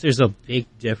noticed there's a big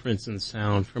difference in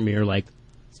sound from your like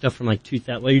stuff from like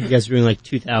 2000, what you guys are doing like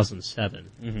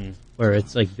 2007, where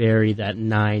it's like very that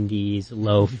 90s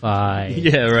lo-fi.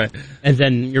 Yeah, right. And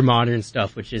then your modern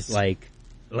stuff, which is like,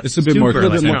 it's a bit more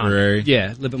contemporary. Yeah,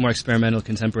 a little bit more experimental,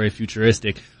 contemporary,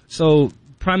 futuristic. So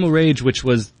Primal Rage, which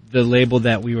was the label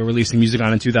that we were releasing music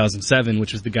on in 2007,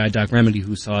 which was the guy Doc Remedy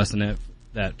who saw us in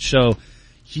that show.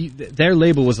 Their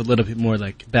label was a little bit more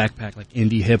like backpack, like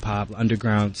indie hip hop,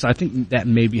 underground. So I think that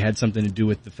maybe had something to do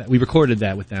with the fact we recorded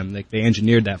that with them. Like they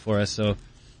engineered that for us. So,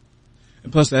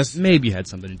 and plus that's maybe had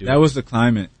something to do. That was the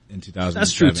climate in 2007.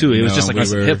 That's true too. It was just like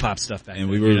hip hop stuff back then.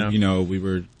 And we were, you know, we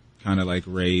were kind of like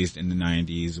raised in the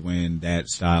 90s when that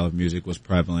style of music was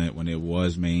prevalent, when it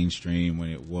was mainstream,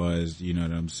 when it was, you know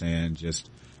what I'm saying, just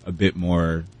a bit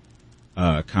more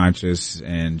conscious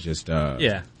and just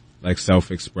like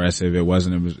self-expressive. It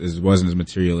wasn't as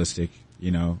materialistic,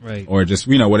 you know, right. Or just,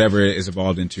 you know, whatever it is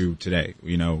evolved into today,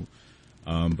 you know.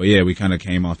 But yeah, we kind of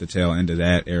came off the tail end of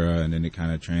that era, and then it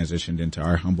kind of transitioned into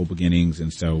our humble beginnings,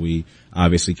 and so we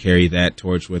obviously carry that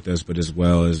torch with us, but as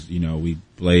well as, you know, we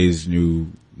blaze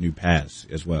new paths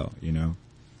as well, you know.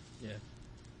 Yeah.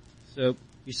 So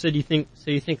you said you think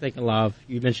like a lot of,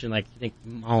 you mentioned like you think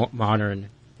modern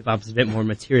hip hop is a bit more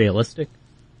materialistic.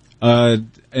 In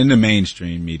the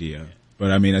mainstream media,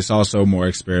 but I mean it's also more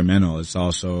experimental. It's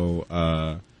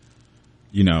also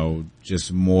you know,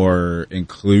 just more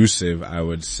inclusive, I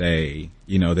would say,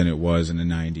 you know, than it was in the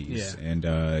 90s. Yeah.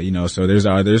 And you know, so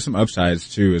there's some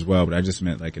upsides too as well, but I just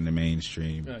meant like in the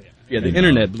mainstream. Oh, yeah. Yeah, the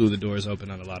internet blew the doors open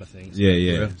on a lot of things.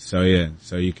 Yeah. So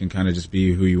you can kind of just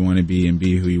be who you want to be and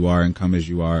be who you are and come as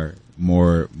you are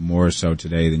more so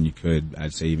today than you could,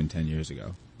 I'd say, even 10 years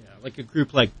ago. Yeah, like a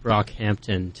group like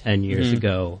Brockhampton 10 years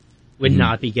ago would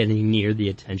not be getting near the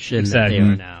attention that they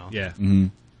are now. Yeah,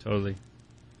 totally.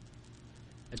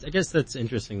 I guess that's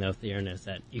interesting though with the internet, is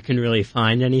that you can really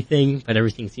find anything, but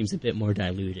everything seems a bit more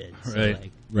diluted. So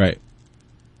right. Right.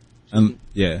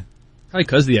 Yeah. Probably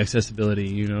because the accessibility,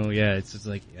 you know, it's just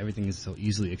like everything is so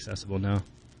easily accessible now.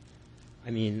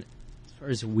 I mean, as far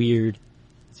as weird,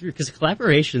 it's weird because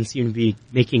collaborations seem to be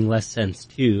making less sense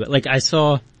too. Like I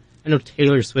know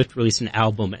Taylor Swift released an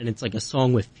album and it's like a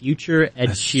song with Future, Ed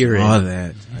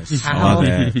Sheeran. I saw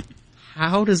that.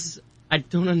 How does, I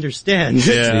don't understand.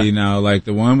 Yeah. See, now, like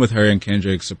the one with her and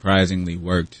Kendrick surprisingly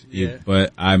worked. Yeah.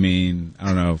 But I mean, I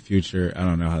don't know, Future, I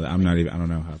don't know how, I don't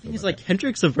know how I feel. He's like,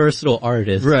 Kendrick's a versatile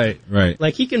artist. Right.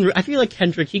 Like I feel like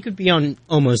Kendrick, he could be on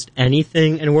almost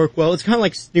anything and work well. It's kind of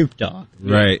like Snoop Dogg.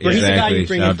 Right, where exactly. He's a guy you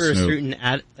bring in for Snoop.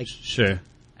 a certain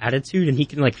attitude and he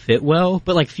can like fit well,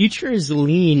 but like Future is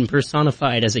lean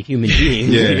personified as a human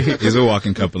being. Yeah, he's a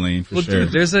walking cup of lean for sure.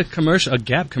 Dude, there's a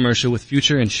Gap commercial with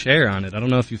Future and Cher on it. I don't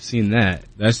know if you've seen that.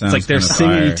 That sounds it's like they're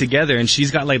singing fire. Together and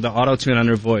she's got like the auto-tune on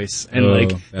her voice and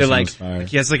they're like fire.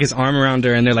 he has like his arm around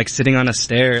her and they're like sitting on a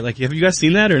stair. Like, have you guys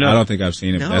seen that or no? I don't think I've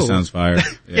seen it, but that sounds fire.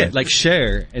 Yeah, like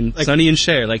Cher and like, Sonny and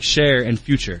Cher, like Cher and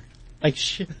Future. Like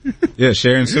yeah,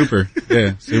 Cher and Super.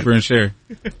 Yeah, Super and Cher.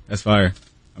 That's fire.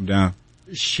 I'm down.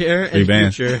 Cher and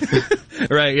Future.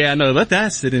 Right, yeah, no, let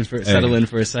that settle in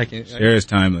for a second. Cher is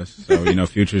timeless. So, you know,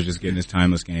 Future's just getting his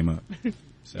timeless game up.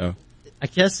 So. I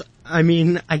guess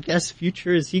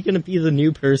Future, is he gonna be the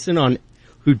new person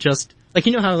who just, like,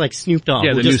 you know how like Snoop Dogg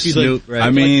will the new just be Snoop, like, right?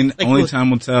 I mean, only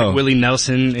time will tell. Like Willie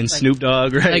Nelson and Snoop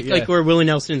Dogg, right? Like where Willie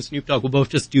Nelson and Snoop Dogg will both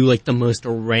just do like the most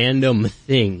random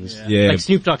things. Yeah. Like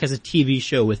Snoop Dogg has a TV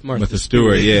show with Martha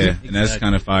Stewart, yeah. Exactly. And that's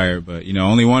kind of fire, but you know,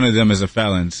 only one of them is a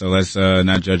felon, so let's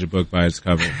not judge a book by its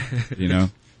cover, you know?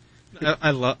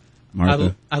 I love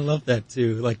Martha. I love that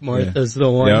too. Like Martha's the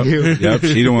one who Yep,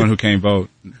 she's the one who can't vote.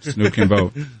 Snoop can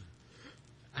vote.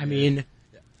 I mean,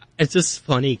 it's just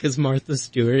funny because Martha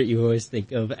Stewart you always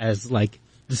think of as like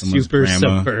the someone's super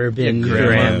grandma. Suburban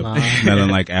grandma. Smelling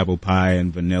like apple pie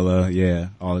and vanilla,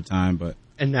 all the time, but.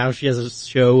 And now she has a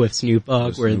show with Snoop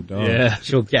Dogg where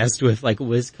she'll guest with like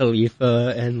Wiz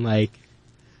Khalifa and like,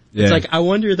 it's like, I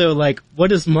wonder though, like,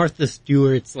 what does Martha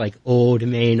Stewart's like old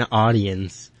main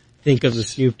audience think of the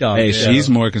Snoop Dogg show? She's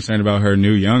more concerned about her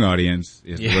new young audience,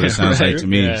 is what it sounds like to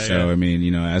me. I mean,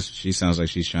 you know, as she sounds like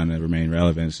she's trying to remain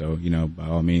relevant, so, you know, by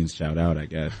all means, shout out, I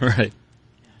guess. Right.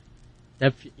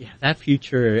 That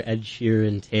Future, Ed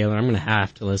Sheeran, Taylor, I'm gonna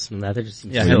have to listen to that. That just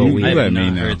seems so you weird. let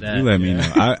me know. You let me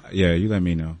know. You let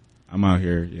me know. I'm out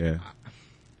here,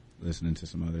 listening to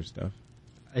some other stuff.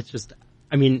 It's just,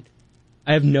 I mean,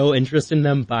 I have no interest in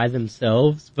them by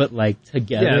themselves, but like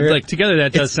together. Yeah, like together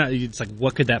that does sound, it's like,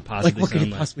 what could that possibly like, what could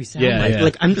it possibly sound yeah, like? Yeah.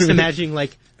 Like, I'm just imagining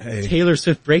like Taylor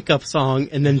Swift breakup song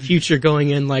and then Future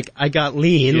going in like, I got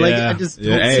lean. Yeah. Like, I just don't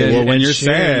see hey, well, it. when you're Sheeran,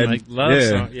 sad, like, love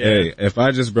song, yeah. Hey, if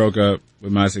I just broke up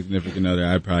with my significant other,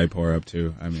 I'd probably pour up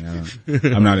too. I mean,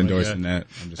 I'm not endorsing that.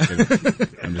 I'm just kidding.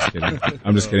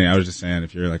 I'm just kidding. I was just saying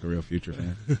if you're like a real Future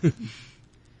fan.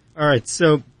 All right,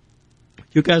 so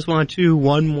you guys want to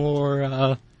one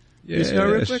more? Yeah,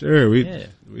 sure.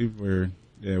 We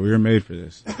were made for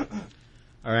this.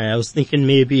 All right, I was thinking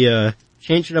maybe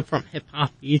change it up from hip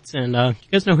hop beats, and you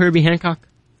guys know Herbie Hancock?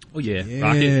 Oh yeah, Yeah.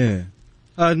 Rocket.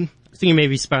 I was thinking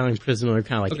maybe Spiraling Prism or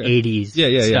kind of like Okay.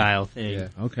 80s style thing. Yeah.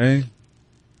 Okay.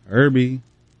 Herbie.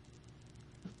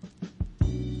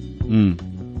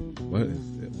 What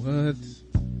is it? What?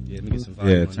 Yeah, let me get some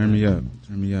volume. Yeah, on turn me that. up.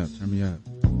 Turn me up. Turn me up.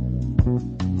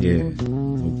 Yeah.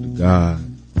 Hope to God.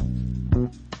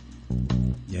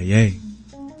 Yeah.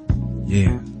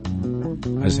 Yeah.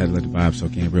 I just had to let the vibe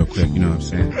soak in real quick, you know what I'm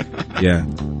saying? Yeah.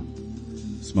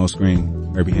 Small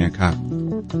screen, Herbie Hancock.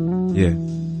 Yeah.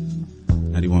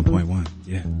 91.1.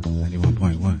 Yeah.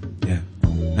 91.1. Yeah.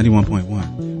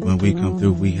 91.1. When we come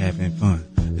through, we having fun.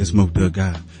 It's move to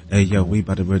God. Hey yo, we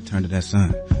about to return to that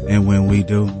sun. And when we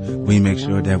do, we make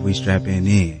sure that we strapping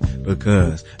in.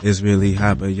 Because it's really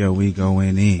hot, but yo, we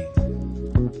going in.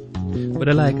 But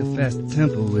I like a faster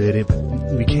tempo with it.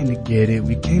 We came to get it,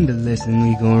 we came to listen,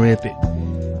 we gon' rip it.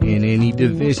 In any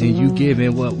division, you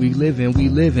giving what we living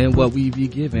what we be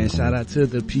giving. Shout out to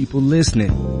the people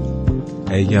listening.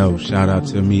 Hey yo, shout out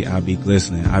to me, I be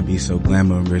glistening. I be so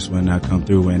glamorous when I come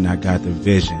through and I got the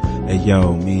vision. Hey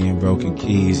yo, me and Broken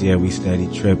Keys, yeah, we steady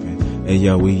tripping. Hey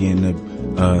yo, we in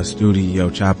the studio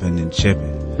chopping and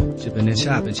chipping. Chipping and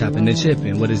chopping and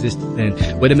chipping. What is this then?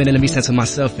 Wait a minute, let me censor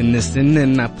myself in this, and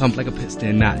then I pump like a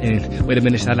piston, not in. Wait a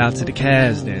minute, shout out to the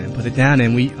Cavs then. Put it down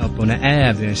and we up on the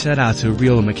Ave then. Shout out to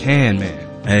Real McCann,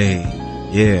 man. Hey,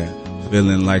 yeah,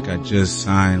 feeling like I just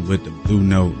signed with the Blue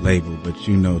Note label, but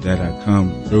you know that I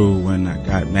come through when I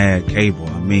got mad cable.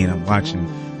 I mean, I'm watching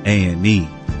A&E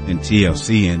and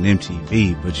TLC and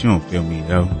MTV, but you don't feel me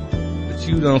though. But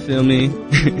you don't feel me.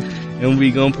 And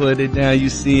we gon' put it down, you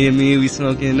seeing me, we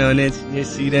smoking on that shit,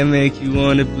 see that make you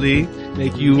wanna bleed,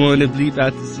 make you wanna bleed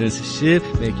out the censorship,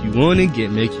 make you wanna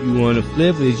get, make you wanna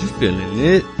flip, is you feeling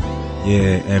it?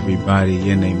 Yeah,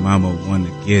 everybody and they mama wanna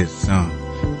get some,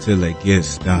 till they get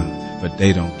stung, but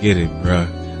they don't get it, bruh.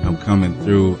 I'm coming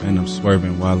through and I'm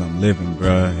swerving while I'm living,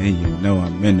 bruh, and you know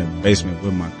I'm in the basement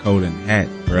with my coat and hat,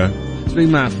 bruh. Speak,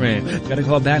 my friend, gotta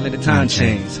call back, let the time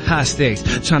change. High stakes,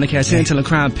 trying to cash in till the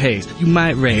crime pays. You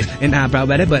might raise an eyebrow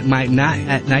at it, but might not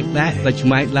act like that. Like you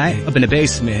might lie up in the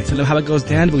basement. Tell them how it goes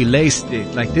down, but we laced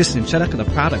it. Like this, and shout out to the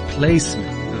product placement.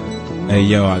 Hey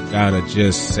yo, I gotta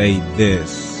just say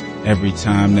this. Every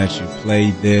time that you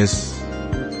play this,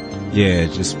 yeah,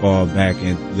 just fall back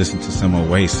and listen to some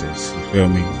Oasis. You feel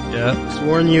me? Yeah. Just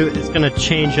warn you, it's gonna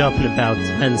change up in about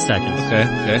 10 seconds.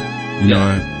 Okay. You know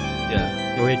what? Yeah.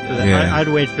 Wait for that. Yeah. I'd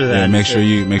wait for that. Yeah, make sure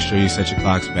you set your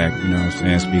clocks back, you know what I'm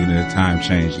saying? Speaking of the time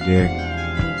change, you dig?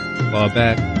 Fall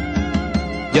back.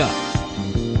 Yeah.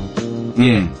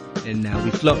 And now we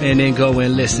floating and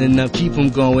going, listen up, keep them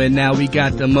going. Now we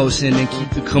got the motion and keep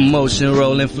the commotion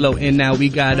rolling, floating. Now we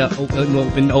gotta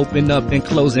open up and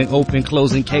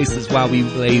closing cases while we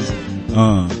blazing.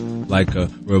 Like a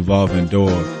revolving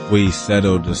door, we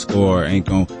settled the score. Ain't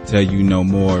gon' tell you no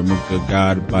more. Move to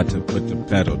God, about to put the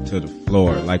pedal to the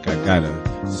floor. Like I got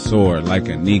a sword, like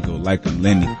an eagle, like I'm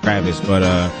Lenny Kravitz. But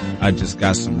I just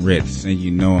got some Ritz, and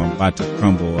you know I'm about to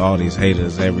crumble. All these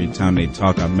haters, every time they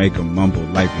talk, I make them mumble.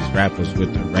 Like these rappers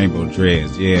with the rainbow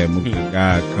dreads. Yeah, move to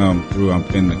God, come through. I'm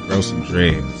finna grow some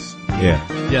dreads. Yeah.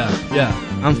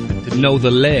 I'm fit to know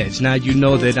the ledge. Now you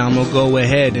know that I'm gonna go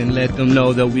ahead and let them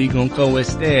know that we gon' go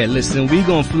instead. Listen, we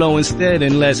gon' flow instead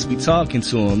unless we talking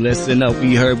to them. Listen up,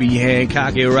 we Herbie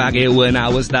Hancock it, rock it. When I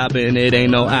was stopping, it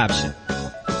ain't no option.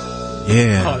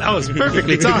 Yeah. Oh, that was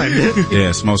perfectly timed.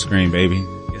 Yeah, smoke screen, baby.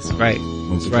 That's right.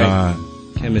 Move to That's right. God.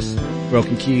 Chemist,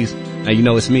 Broken Keys. Now you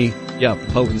know it's me. Yup,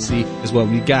 potency is what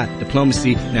we got.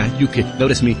 Diplomacy. Now you can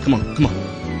notice me. Come on.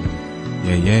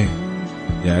 Yeah.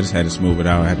 Yeah, I just had to smooth it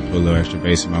out. I had to put a little extra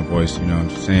bass in my voice, you know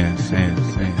what I'm saying?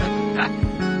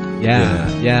 Yeah.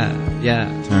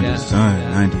 Turn to the sun,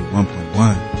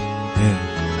 91.1. Yeah.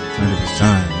 Turn to the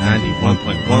sun,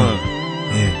 91.1.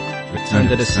 Yeah. Return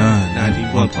to the sun,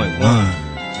 91.1.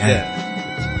 Yeah.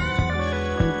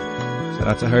 Shout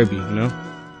out to Herbie, you know?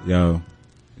 Yo,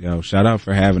 Yo, shout out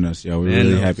for having us. Yo, we're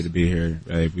really happy to be here.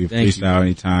 Like, we freestyle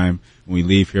anytime. When we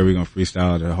leave here, we're going to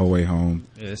freestyle the whole way home.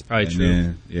 Yeah, it's probably and true.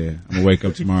 Then, I'm going to wake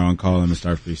up tomorrow and call them and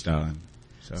start freestyling.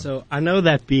 So I know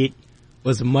that beat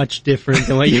was much different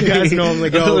than what you guys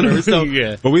normally go over. So,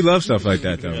 But we love stuff like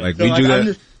that, though. Like, so we do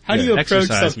that. How do you approach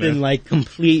Exercise, something man. like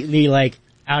completely like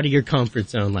out of your comfort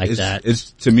zone like that?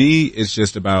 It's to me, it's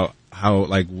just about how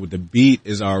like the beat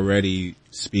is already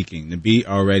speaking. The beat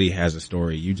already has a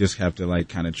story. You just have to like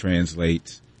kind of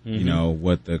translate, you know,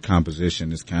 what the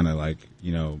composition is kind of like,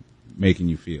 you know, making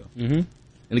you feel. Mm-hmm.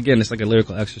 And again, it's like a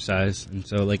lyrical exercise, and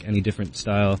so like any different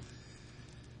style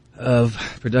of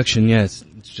production, it's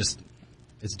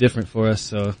different for us.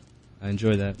 So I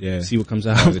enjoy that. Yeah. See what comes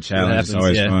out. It's a challenge. It's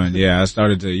always fun. Yeah, I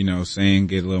started to, you know, sing,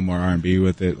 get a little more R&B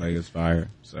with it. Like, it's fire.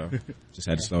 So just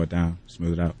had to slow it down,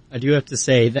 smooth it out. I do have to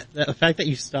say that the fact that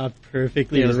you stopped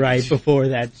perfectly right before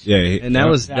that. Yeah. And that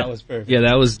was perfect. Yeah,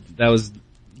 that was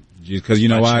because you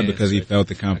know why? chance, Because he felt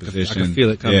the composition. I could feel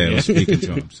it coming. Yeah, it was speaking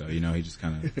to him. So, you know, he just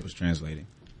kind of was translating.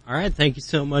 All right. Thank you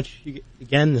so much.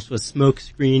 Again, this was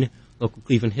Smokescreen, local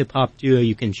Cleveland hip hop duo.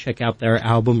 You can check out their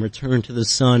album Return to the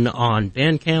Sun on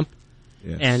Bandcamp.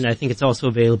 Yes. And I think it's also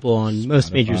available on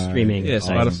most major streaming. Yeah,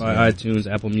 sites. Spotify,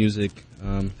 iTunes, Apple Music,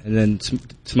 and then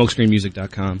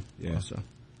smokescreenmusic.com. Yeah. Also.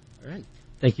 All right.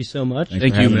 Thank you so much. Thanks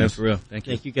Thank for you, having man, us. for real. Thank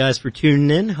you. Thank you guys for tuning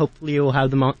in. Hopefully we'll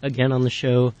have them again on the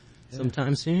show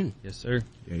sometime soon. Yes, sir.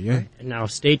 Yeah. And now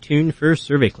stay tuned for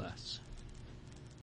Survey Class.